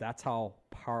Wow. that's how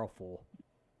powerful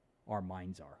our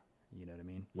minds are. You know what I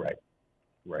mean? Right.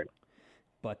 Right.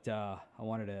 But I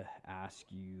wanted to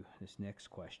ask you this next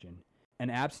question. An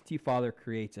absentee father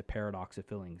creates a paradox of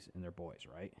feelings in their boys,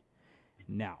 right?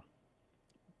 Now,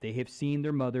 they have seen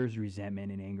their mother's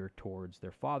resentment and anger towards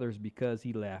their fathers because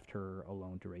he left her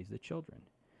alone to raise the children.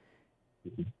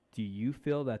 Mhm. Do you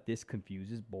feel that this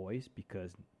confuses boys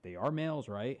because they are males,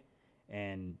 right?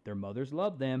 And their mothers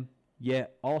love them,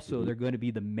 yet also Mhm. they're going to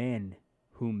be the men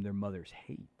whom their mothers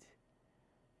hate?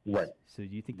 Right. So do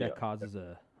you think that Yeah. causes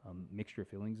a mixture of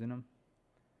feelings in them?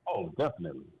 Oh,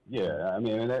 definitely. Mm-hmm. Yeah. I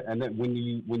mean, and then when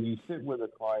you sit with a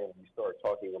client, you start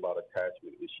talking about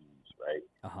attachment issues, right?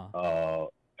 Uh huh. Uh,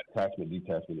 Attachment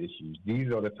detachment issues.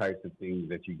 These are the types of things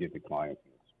that you get the client to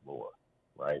explore,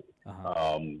 right? Uh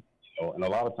huh. And a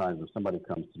lot of times, if somebody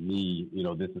comes to me,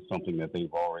 this is something that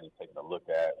they've already taken a look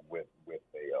at with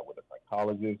a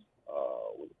psychologist,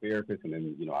 with a therapist, and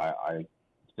then I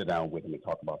sit down with them and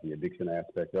talk about the addiction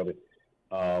aspect of it.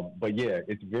 But yeah,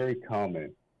 it's very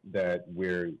common that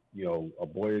where a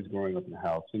boy is growing up in a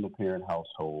house, single parent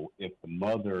household,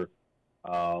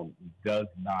 um,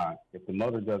 if the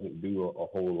mother doesn't do a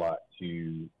whole lot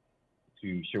to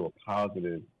show a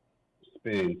positive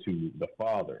spin to the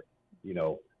father. You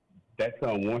know, that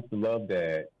son wants to love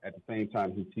dad. At the same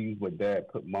time, he sees what dad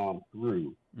put mom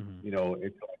through. Mm-hmm. You know,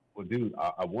 it's like, well, dude,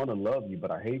 I want to love you,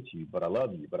 but I hate you. But I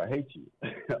love you, but I hate you.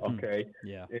 Hmm. Okay,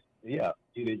 Yeah. yeah.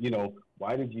 You know,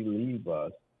 why did you leave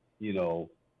us? You know,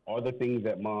 are the things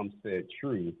that mom said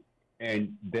true?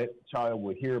 And that child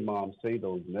will hear mom say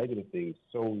those negative things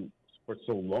for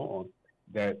so long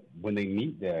that when they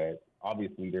meet dad,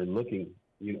 obviously they're looking.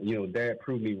 Dad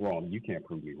proved me wrong. You can't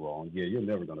prove me wrong. Yeah, you're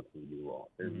never going to prove me wrong.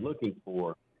 They're Mm-hmm. looking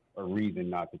for a reason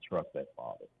not to trust that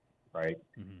father, right?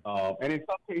 Mm-hmm. And in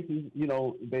some cases,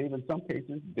 Dave, in some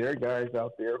cases, there are guys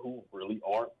out there who really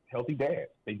aren't healthy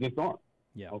dads. They just aren't.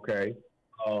 Yeah. Okay.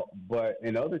 But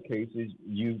in other cases,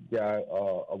 you've got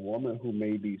a woman who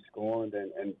may be scorned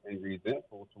and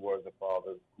resentful towards the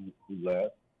father who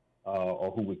left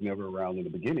or who was never around in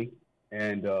the beginning.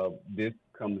 And this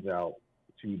comes out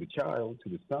to the child, to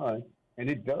the son, and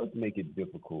it does make it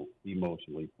difficult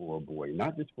emotionally for a boy.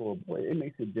 Not just for a boy, it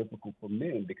makes it difficult for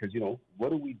men because, what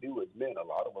do we do as men? A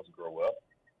lot of us grow up.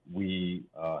 We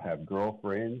have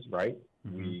girlfriends, right?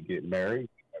 Mm-hmm. We get married,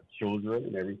 have children,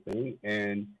 and everything.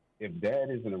 And if dad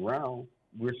isn't around,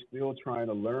 we're still trying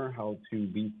to learn how to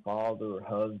be father,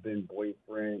 husband,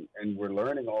 boyfriend, and we're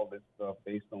learning all this stuff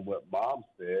based on what mom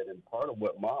said. And part of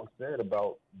what mom said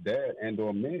about dad and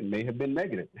or men may have been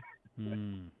negative.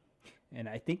 Mm. And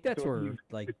I think that's So if you, where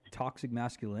like toxic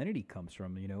masculinity comes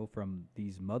from, from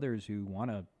these mothers who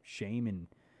want to shame and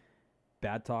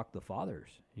bad talk the fathers.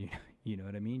 You know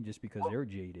what I mean? Just because they're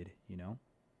jaded.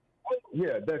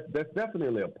 yeah, that's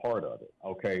definitely a part of it.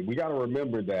 Okay, we got to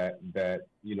remember that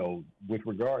with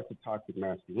regard to toxic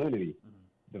masculinity,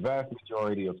 the vast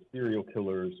majority of serial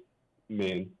killers,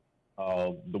 men,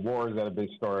 the wars that have been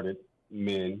started,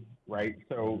 men, right?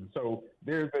 So Mm-hmm. so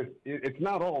it's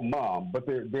not all mom, but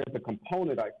there's a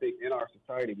component I think in our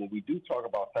society when we do talk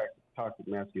about toxic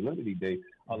masculinity.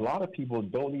 A Mm-hmm. lot of people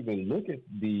don't even look at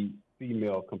the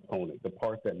female component, the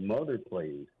part that mother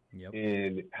plays Yep.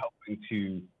 in helping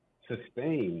to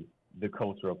sustain the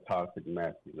culture of toxic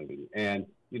masculinity. And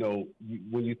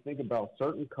when you think about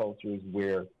certain cultures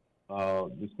where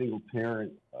the single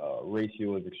parent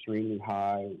ratio is extremely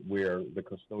high, where the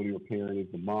custodial parent is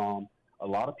the mom, a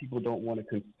lot of people don't want to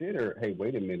consider, hey,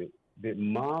 wait a minute, did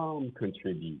mom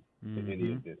contribute to any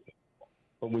Mm-hmm. of this?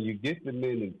 But when you get the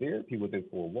men in therapy within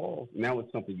four walls, now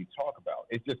it's something you talk about.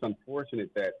 It's just unfortunate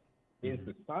that in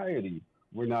Mm-hmm. society,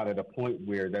 we're not at a point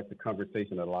where that's a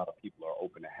conversation that a lot of people are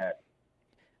open to having.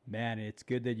 Man, it's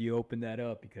good that you opened that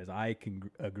up because I can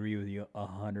agree with you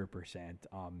 100%.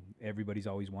 Everybody's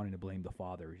always wanting to blame the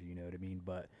fathers, you know what I mean?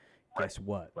 But Right, guess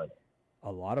what? right,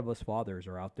 A lot of us fathers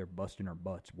are out there busting our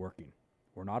butts working.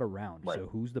 We're not around. right, So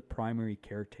who's the primary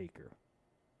caretaker?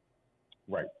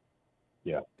 right.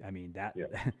 Yeah, I mean, that yeah,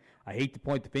 I hate to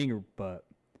point the finger, but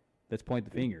let's point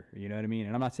the finger. You know what I mean?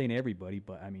 And I'm not saying everybody,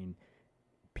 but I mean,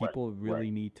 right, people right. really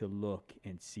need to look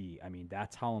and see. I mean,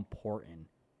 that's how important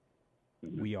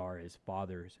Hmm. we are as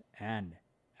fathers and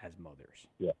as mothers.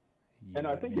 Yeah. You And know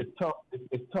I what I think mean?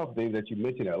 It's tough, Dave, that you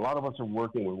mentioned that. A lot of us are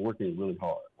working. We're working really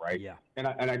hard, right? Yeah. And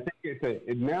I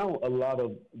think now a lot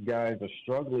of guys are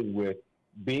struggling with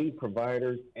being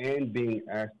providers and being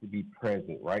asked to be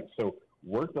present, right? So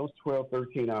work those 12,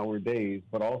 13-hour days,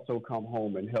 but also come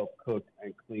home and help cook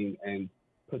and clean and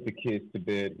put the kids to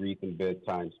bed, read them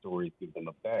bedtime stories, give them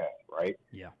a bath, right?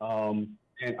 Yeah.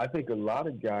 And I think a lot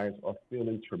of guys are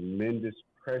feeling tremendous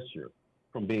pressure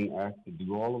from being asked to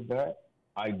do all of that.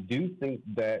 I do think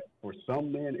that for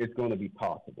some men, it's going to be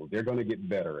possible. They're going to get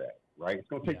better at it, right? It's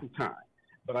going to take Yeah. some time.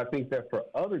 But I think that for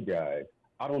other guys,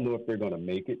 I don't know if they're going to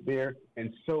make it there.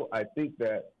 And so I think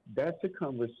that that's a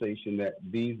conversation that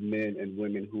these men and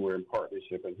women who are in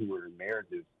partnership and who are in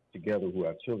marriages together who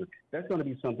have children, that's going to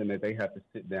be something that they have to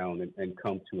sit down and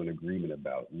come to an agreement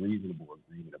about, reasonable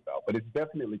agreement about. But it's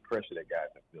definitely pressure that guys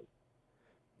are feeling.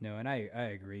 No, and I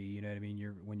agree. You know what I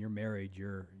mean? When you're married,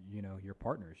 your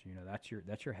partners.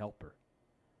 That's your helper,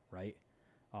 right?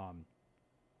 Um,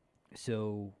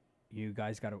 so you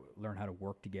guys got to learn how to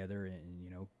work together and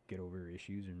get over your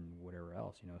issues and whatever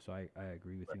else. So I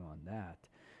agree with you on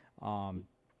that. Um,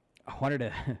 I wanted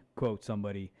to quote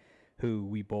somebody who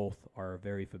we both are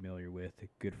very familiar with, a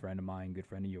good friend of mine, good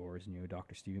friend of yours,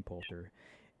 Dr. Stephen Poulter.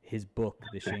 His book,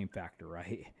 The Shame Factor,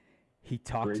 right? He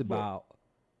talks Great book. about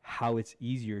how it's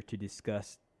easier to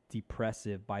discuss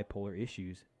depressive bipolar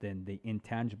issues than the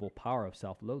intangible power of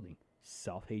self-loathing,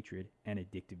 self-hatred, and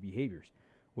addictive behaviors,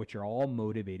 which are all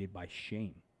motivated by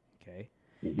shame. Okay?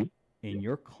 Hmm. In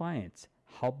your clients,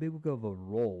 how big of a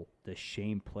role does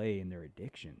shame play in their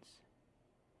addictions?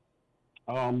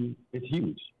 It's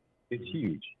huge. It's Mm-hmm.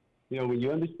 huge. When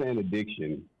you understand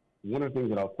addiction, one of the things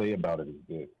that I'll say about it is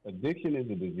this: addiction is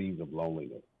a disease of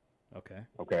loneliness. Okay.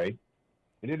 Okay,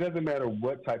 and it doesn't matter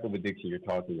what type of addiction you're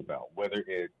talking about, whether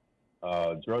it's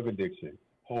drug addiction,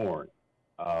 porn,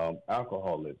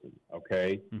 alcoholism.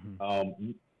 Okay,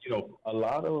 Hmm. a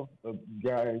lot of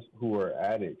guys who are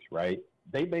addicts, right?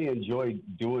 They may enjoy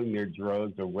doing their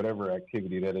drugs or whatever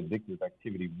activity, that addictive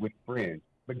activity, with friends.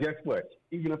 But guess what?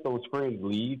 Even if those friends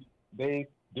leave, they're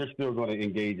still going to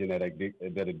engage in that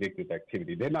addictive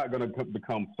activity. They're not going to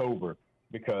become sober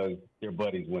because their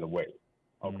buddies went away.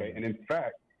 Okay, Mm. and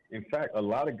in fact, a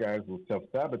lot of guys will self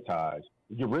sabotage,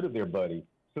 get rid of their buddy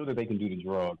so that they can do the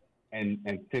drug and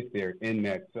sit there in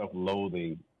that self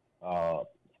loathing uh,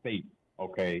 state.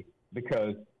 Okay,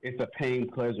 because it's a pain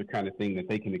pleasure kind of thing that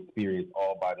they can experience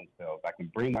all by themselves. I can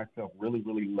bring myself really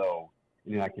really low,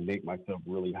 and then I can make myself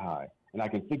really high, and I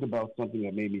can think about something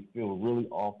that made me feel really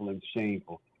awful and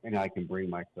shameful, and I can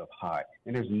bring myself high.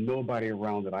 And there's nobody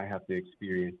around that I have to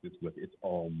experience this with. It's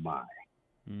all mine.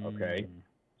 Okay, Mm.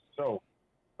 so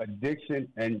addiction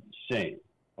and shame.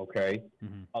 Okay,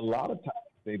 Hmm. a lot of times,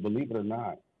 they believe it or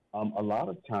not, a lot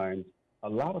of times, a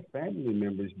lot of family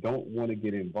members don't want to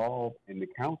get involved in the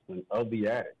counseling of the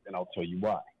addict, and I'll tell you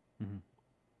why. Hmm.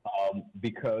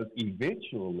 Because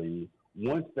eventually,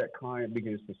 once that client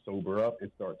begins to sober up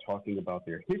and start talking about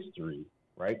their history,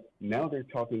 right now they're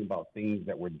talking about things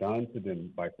that were done to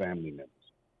them by family members.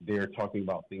 They're talking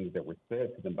about things that were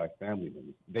said to them by family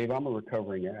members. Dave, I'm a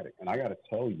recovering addict, and I got to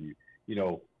tell you, you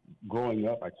know, growing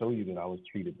up, I told you that I was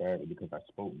treated badly because I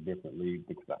spoke differently,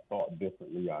 because I thought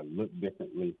differently, I looked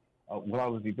differently. Well, I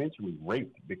was eventually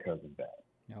raped because of that.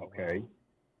 Oh Okay,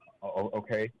 wow.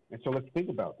 okay. And so let's think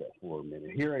about that for a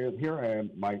minute. Here I am. Here I am.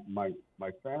 My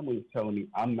family is telling me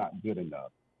I'm not good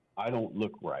enough. I don't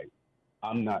look right.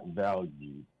 I'm not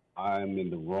valued. I'm in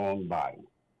the wrong body.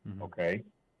 Hmm. Okay,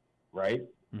 right?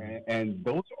 Hmm. And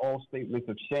those are all statements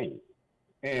of shame.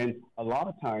 And a lot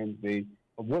of times,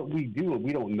 what we do, and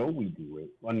we don't know we do it,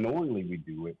 unknowingly we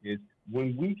do it, is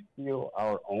when we feel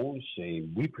our own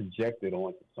shame, we project it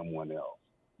onto someone else.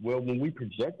 Well, when we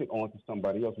project it onto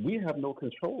somebody else, we have no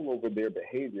control over their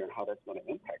behavior and how that's going to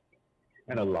impact them.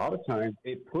 And a Mm. lot of times,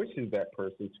 it pushes that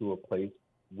person to a place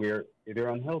where they're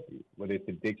unhealthy, whether it's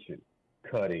addiction,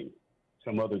 cutting,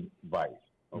 some other vice.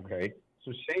 Hmm. Okay,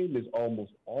 so shame is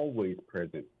almost always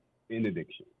present in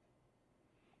addiction.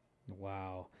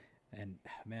 Wow. And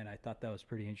man, I thought that was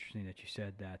pretty interesting that you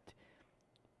said that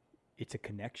it's a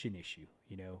connection issue.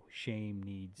 Shame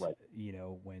needs, Right.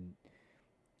 when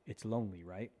it's lonely,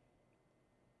 right?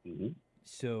 Hmm.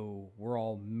 So we're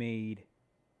all made,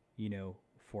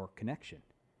 for connection.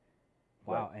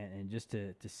 Right. Wow, and just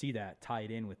to see that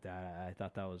tied in with that, I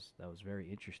thought that was very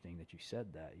interesting that you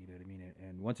said that. You know what I mean?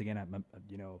 And once again, I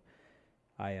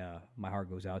my heart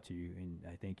goes out to you, and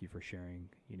I thank you for sharing.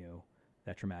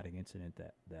 That traumatic incident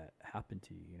that happened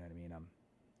to you. You know what I mean?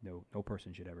 No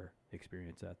person should ever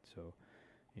experience that. So,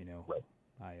 you know, Right.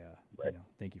 I Right.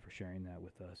 thank you for sharing that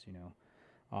with us.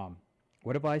 Um,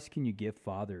 what advice can you give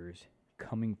fathers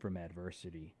coming from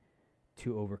adversity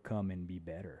to overcome and be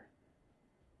better?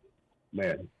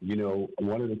 Man,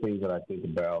 one of the things that I think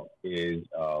about is,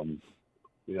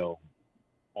 you know,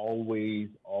 always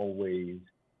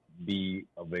be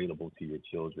available to your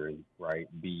children, right?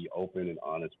 Be open and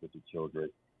honest with your children.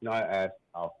 I asked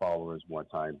our followers one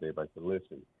time, Dave, I said,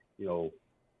 listen, you know,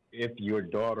 if your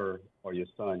daughter or your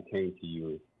son came to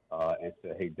you and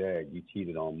said, hey, Dad, you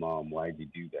cheated on mom, why'd you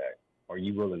do that? Are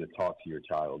you willing to talk to your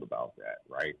child about that,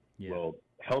 right? Yeah. Well,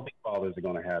 healthy fathers are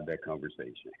going to have that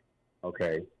conversation,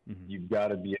 okay? Mm-hmm. You've got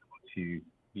to be able to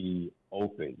be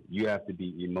open. You have to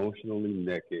be emotionally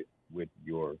naked with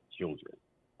your children,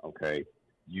 okay?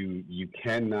 You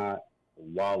cannot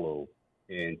wallow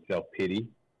in self pity,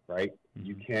 right?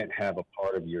 You Mm-hmm. can't have a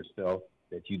part of yourself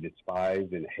that you despise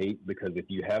and hate, because if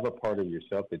you have a part of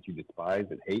yourself that you despise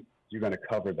and hate, you're going to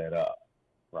cover that up,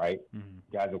 right? Mm-hmm.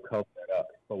 Guys will cover that up.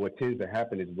 But what tends to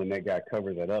happen is when that guy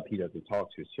covers that up, he doesn't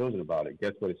talk to his children about it.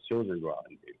 Guess what his children go out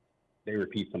and do? They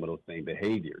repeat some of those same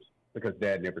behaviors because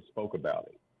dad never spoke about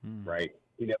it, Mm-hmm. right?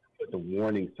 He never put the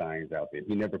warning signs out there.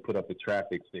 He never put up the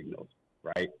traffic signals,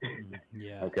 right? Mm-hmm.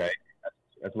 Yeah. Okay,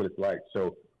 that's what it's like.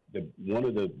 So one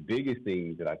of the biggest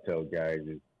things that I tell guys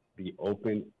is be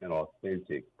open and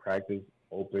authentic. Practice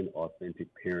open, authentic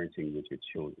parenting with your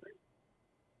children.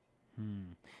 Hmm.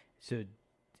 So,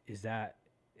 is that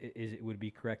is it would it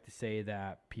be correct to say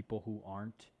that people who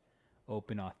aren't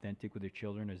open, authentic with their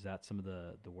children, is that some of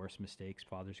the worst mistakes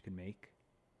fathers can make?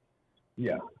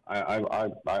 Yeah, I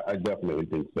definitely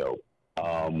think so.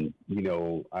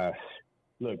 Mm-hmm.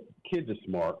 Look, kids are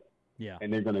smart, Yeah.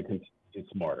 and they're going to continue get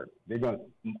smarter.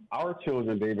 Our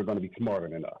children, Dave, are going to be smarter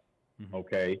than us. Mm-hmm.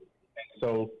 Okay. And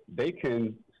so they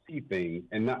can see things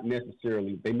and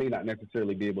they may not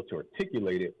necessarily be able to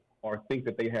articulate it or think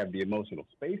that they have the emotional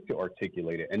space to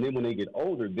articulate it. And then when they get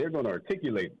older, they're going to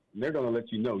articulate it. And they're going to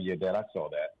let you know, yeah, Dad, I saw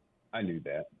that. I knew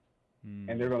that.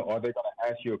 And they're going to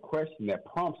ask you a question that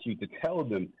prompts you to tell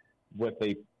them what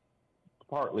they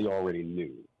partly already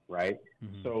knew, right?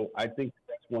 Mm-hmm. So I think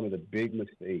that's one of the big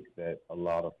mistakes that a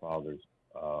lot of fathers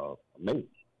make,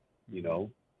 you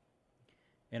know.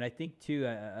 And I think too,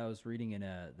 I was reading in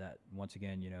that once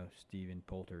again, Stephen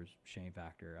Poulter's Shame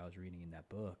Factor. I was reading in that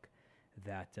book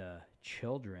that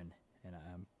children, and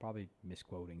I'm probably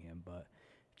misquoting him, but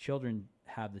children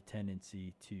have the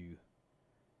tendency to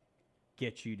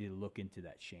get you to look into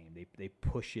that shame. They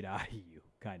push it out of you,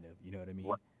 kind of. You know what I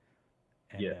mean?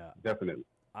 And, yeah, definitely.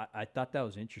 I thought that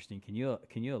was interesting. Can you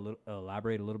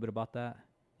elaborate a little bit about that?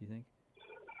 Do you think?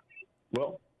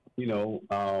 Well,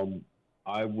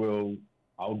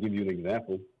 I'll give you an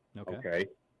example. Okay.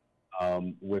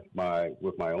 With my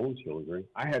own children,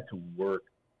 I had to work,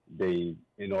 Dave,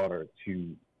 in order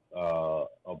to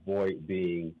avoid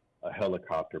being a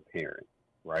helicopter parent,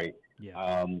 right?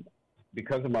 Yeah.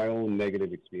 Because of my own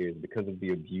negative experience, because of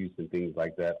the abuse and things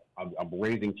like that, I'm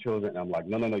raising children, and I'm like,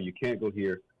 no, you can't go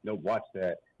here. No, watch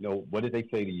that. No, what did they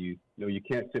say to you? No, you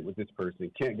can't sit with this person.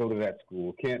 Can't go to that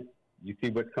school. Can't. You see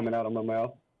what's coming out of my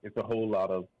mouth? It's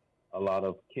a lot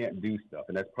of can't do stuff,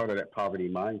 and that's part of that poverty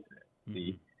mindset. Mm-hmm.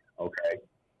 See, okay,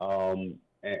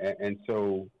 and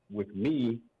so with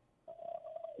me,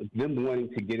 them wanting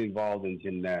to get involved in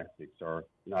gymnastics, or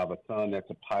I have a son that's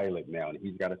a pilot now, and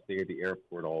he's got to stay at the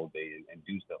airport all day and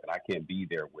do stuff, and I can't be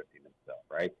there with him and stuff,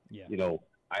 right? Yeah.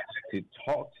 I had to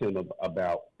talk to him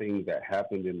about things that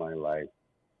happened in my life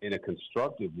in a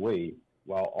constructive way,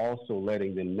 while also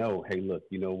letting them know, hey, look,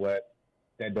 you know what?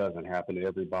 That doesn't happen to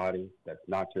everybody. That's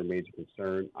not your major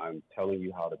concern. I'm telling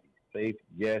you how to be safe,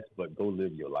 yes, but go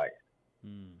live your life,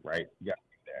 right? You got to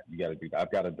do that. You got to do that.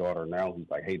 I've got a daughter now who's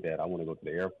like, hey, Dad, I want to go to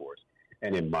the Air Force.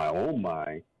 And in my own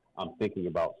mind, I'm thinking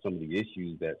about some of the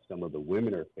issues that some of the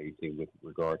women are facing with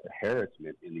regard to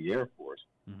harassment in the Air Force.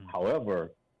 Mm-hmm.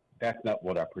 However, that's not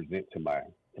what I present to my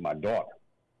daughter,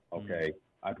 okay?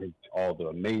 I present all the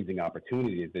amazing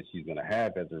opportunities that she's going to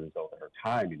have as a result of her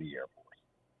time in the Air Force,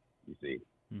 you see.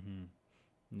 Mm-hmm.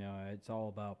 No, it's all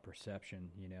about perception,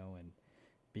 and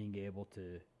being able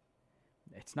to,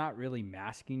 it's not really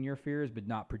masking your fears, but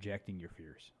not projecting your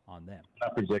fears on them.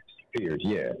 Not projecting fears,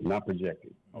 yeah, not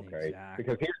projecting, okay? Exactly.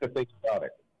 Because here's the thing about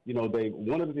it. Dave,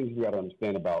 one of the things we got to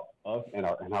understand about us and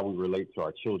how we relate to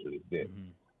our children is this. Mm-hmm.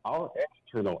 Our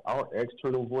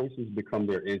external voices become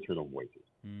their internal voices.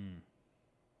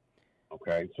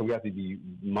 Okay? So we have to be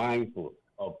mindful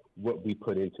of what we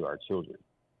put into our children.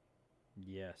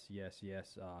 Yes.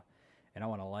 And I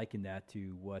want to liken that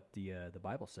to what the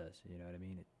Bible says. You know what I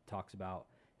mean? It talks about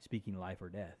speaking life or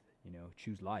death.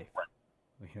 Choose life. Right.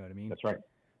 You know what I mean? That's right.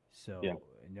 So, yeah.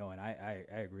 No, and I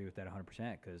agree with that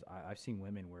 100% because I've seen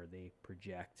women where they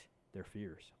project their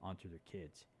fears onto their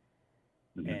kids.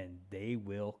 Mm-hmm. And they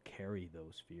will carry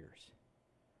those fears.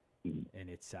 Mm-hmm. And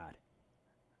it's sad.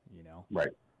 Right.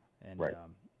 And right.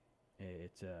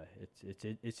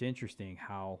 It's interesting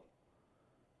how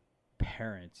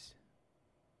parents,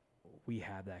 we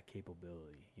have that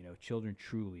capability. Children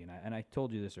truly, and I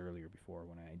told you this earlier before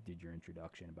when I did your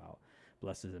introduction about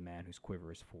blessed is a man whose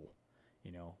quiver is full.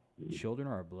 Mm-hmm. Children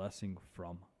are a blessing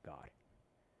from God.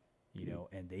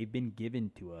 And they've been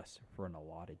given to us for an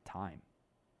allotted time.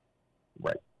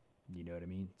 Right. You know what I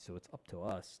mean? So it's up to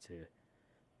us to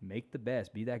make the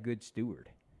best, be that good steward.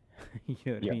 You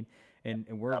know what I mean?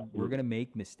 And we're going to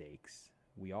make mistakes.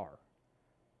 We are.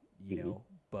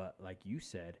 But like you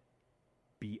said,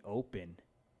 be open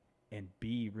and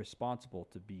be responsible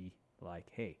to be like,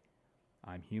 hey,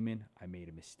 I'm human. I made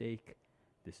a mistake.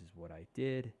 This is what I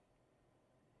did.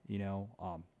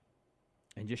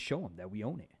 And just show them that we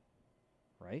own it.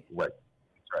 Right? Right.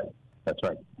 That's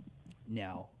right.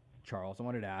 Now, Charles, I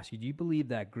wanted to ask you, do you believe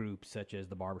that groups such as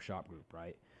the Barbershop Group,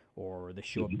 right, or the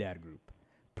Show Up Dad Group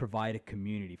provide a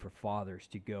community for fathers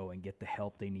to go and get the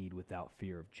help they need without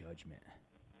fear of judgment?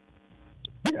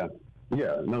 Yeah,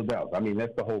 no doubt. I mean,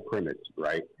 that's the whole premise,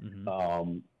 right?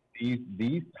 Mm-hmm.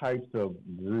 These types of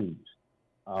groups,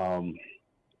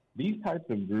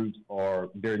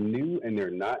 they're new and they're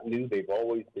not new. They've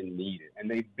always been needed, and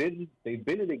they've been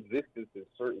in existence in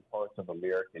certain parts of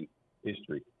American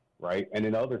history. Right, and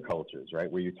in other cultures,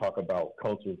 right, where you talk about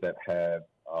cultures that have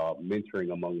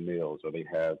mentoring among males, or they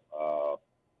have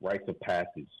rites of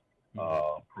passage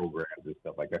programs and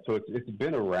stuff like that. So it's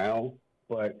been around,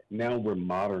 but now we're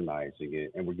modernizing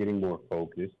it and we're getting more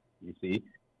focused. You see,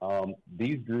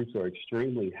 these groups are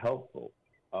extremely helpful.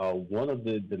 One of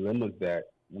the dilemmas that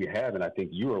we have, and I think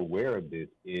you're aware of this,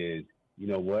 is you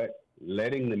know what?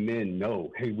 Letting the men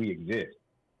know, hey, we exist.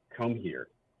 Come here.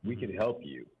 We can help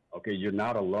you. Okay, you're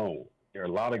not alone. There are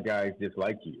a lot of guys just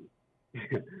like you.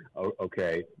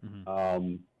 Okay,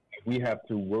 we have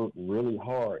to work really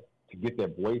hard to get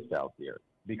that voice out there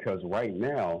because right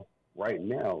now,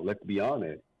 let's be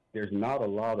honest, there's not a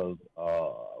lot of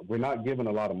we're not given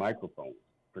a lot of microphones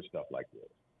for stuff like this.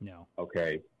 No.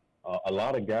 Okay, a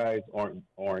lot of guys aren't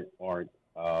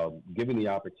given the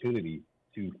opportunity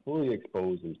to fully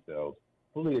expose themselves,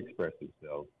 fully express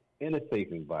themselves in a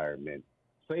safe environment.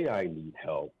 Say I need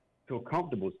help, feel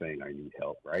comfortable saying I need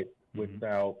help, right?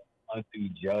 Without undue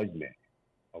judgment.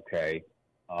 Okay,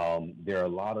 there are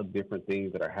a lot of different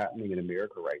things that are happening in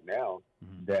America right now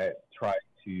that try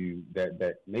to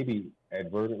that maybe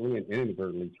advertently and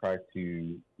inadvertently try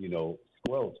to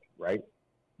squelch right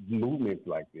movements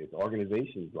like this,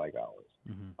 organizations like ours.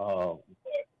 But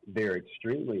they're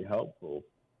extremely helpful,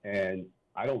 and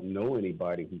I don't know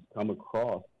anybody who's come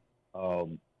across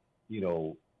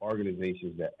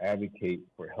organizations that advocate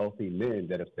for healthy men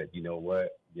that have said, you know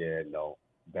what, yeah, no,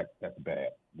 that's bad.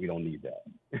 We don't need that.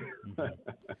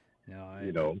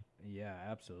 No, yeah,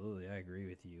 absolutely. I agree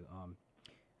with you.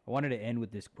 I wanted to end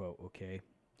with this quote, okay?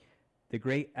 The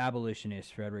great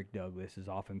abolitionist Frederick Douglass is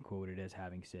often quoted as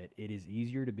having said, "It is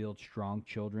easier to build strong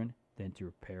children than to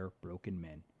repair broken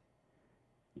men."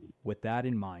 With that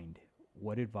in mind,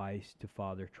 what advice would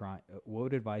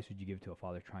you give to a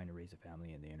father trying to raise a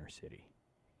family in the inner city?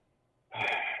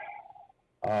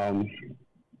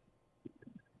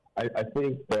 I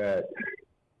think that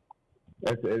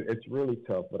it's really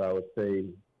tough, but I would say,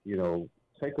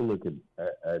 take a look at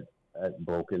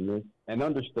brokenness and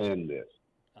understand this.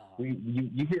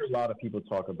 You hear a lot of people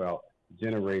talk about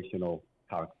generational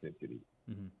toxicity,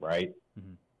 right?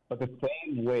 But the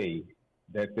same way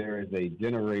that there is a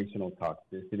generational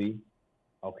toxicity,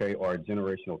 okay, or a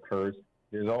generational curse,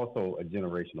 there's also a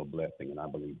generational blessing, and I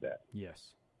believe that.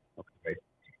 Yes. Okay.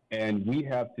 And we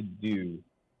have to do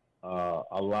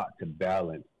a lot to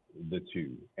balance the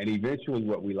two. And eventually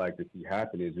what we like to see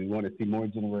happen is we want to see more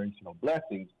generational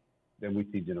blessings than we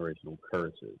see generational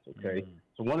curses, okay?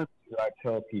 So one of the things that I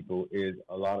tell people is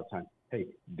a lot of times, hey,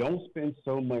 don't spend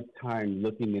so much time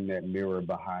looking in that mirror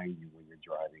behind you when you're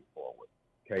driving forward,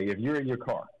 okay? If you're in your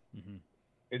car,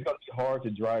 it's going to be hard to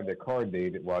drive that car,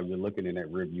 David, while you're looking in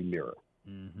that rearview mirror,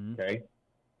 okay?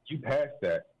 You pass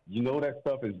that. You know that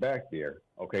stuff is back there,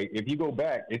 okay? If you go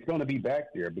back, it's going to be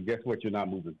back there, but guess what? You're not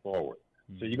moving forward.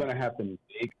 So you're going to have to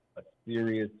make a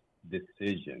serious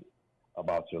decision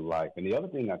about your life. And the other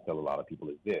thing I tell a lot of people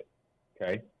is this,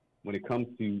 okay? When it comes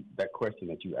to that question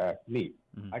that you asked me,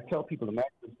 I tell people to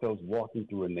imagine themselves walking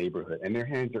through a neighborhood and their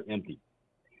hands are empty.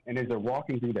 And as they're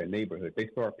walking through that neighborhood, they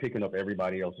start picking up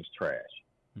everybody else's trash,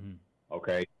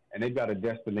 okay? And they've got a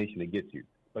destination to get to.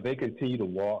 But they continue to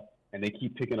walk and they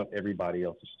keep picking up everybody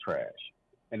else's trash.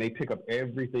 And they pick up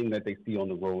everything that they see on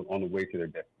the road on the way to their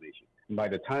destination. And by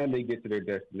the time they get to their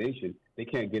destination, they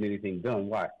can't get anything done.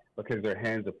 Why? Because their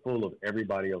hands are full of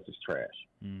everybody else's trash.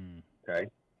 Okay?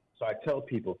 So I tell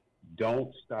people,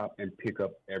 don't stop and pick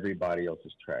up everybody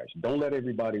else's trash. Don't let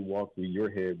everybody walk through your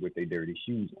head with their dirty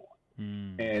shoes on.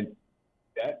 And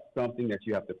that's something that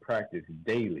you have to practice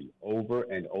daily, over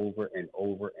and over and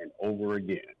over and over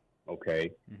again,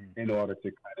 okay, in order to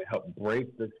kind of help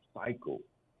break the cycle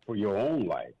for your own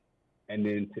life and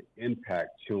then to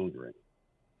impact children.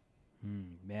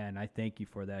 Man, I thank you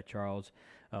for that, Charles.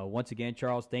 Once again,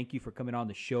 Charles, thank you for coming on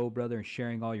the show, brother, and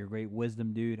sharing all your great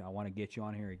wisdom, dude. I want to get you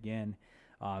on here again.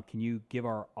 Can you give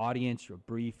our audience a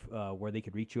brief where they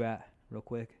could reach you at real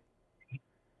quick?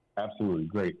 Absolutely.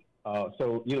 Great.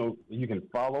 So, you can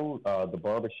follow the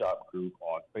Barbershop Group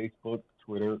on Facebook,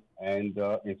 Twitter, and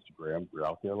Instagram. We're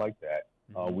out there like that.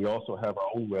 We also have our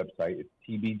own website. It's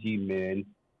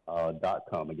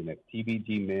tbgmen.com. Again, that's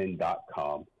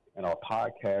tbgmen.com. And our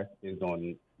podcast is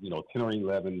on, 10 or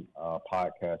 11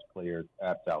 podcast players,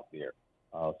 apps out there.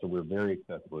 So we're very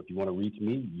accessible. If you want to reach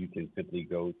me, you can simply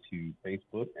go to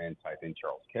Facebook and type in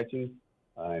Charles Catchings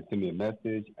and send me a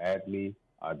message, add me.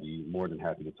 I'd be more than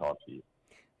happy to talk to you.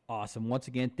 Awesome. Once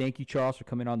again, thank you, Charles, for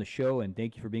coming on the show, and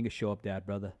thank you for being a show-up dad,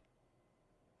 brother.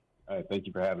 Thank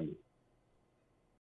you for having me.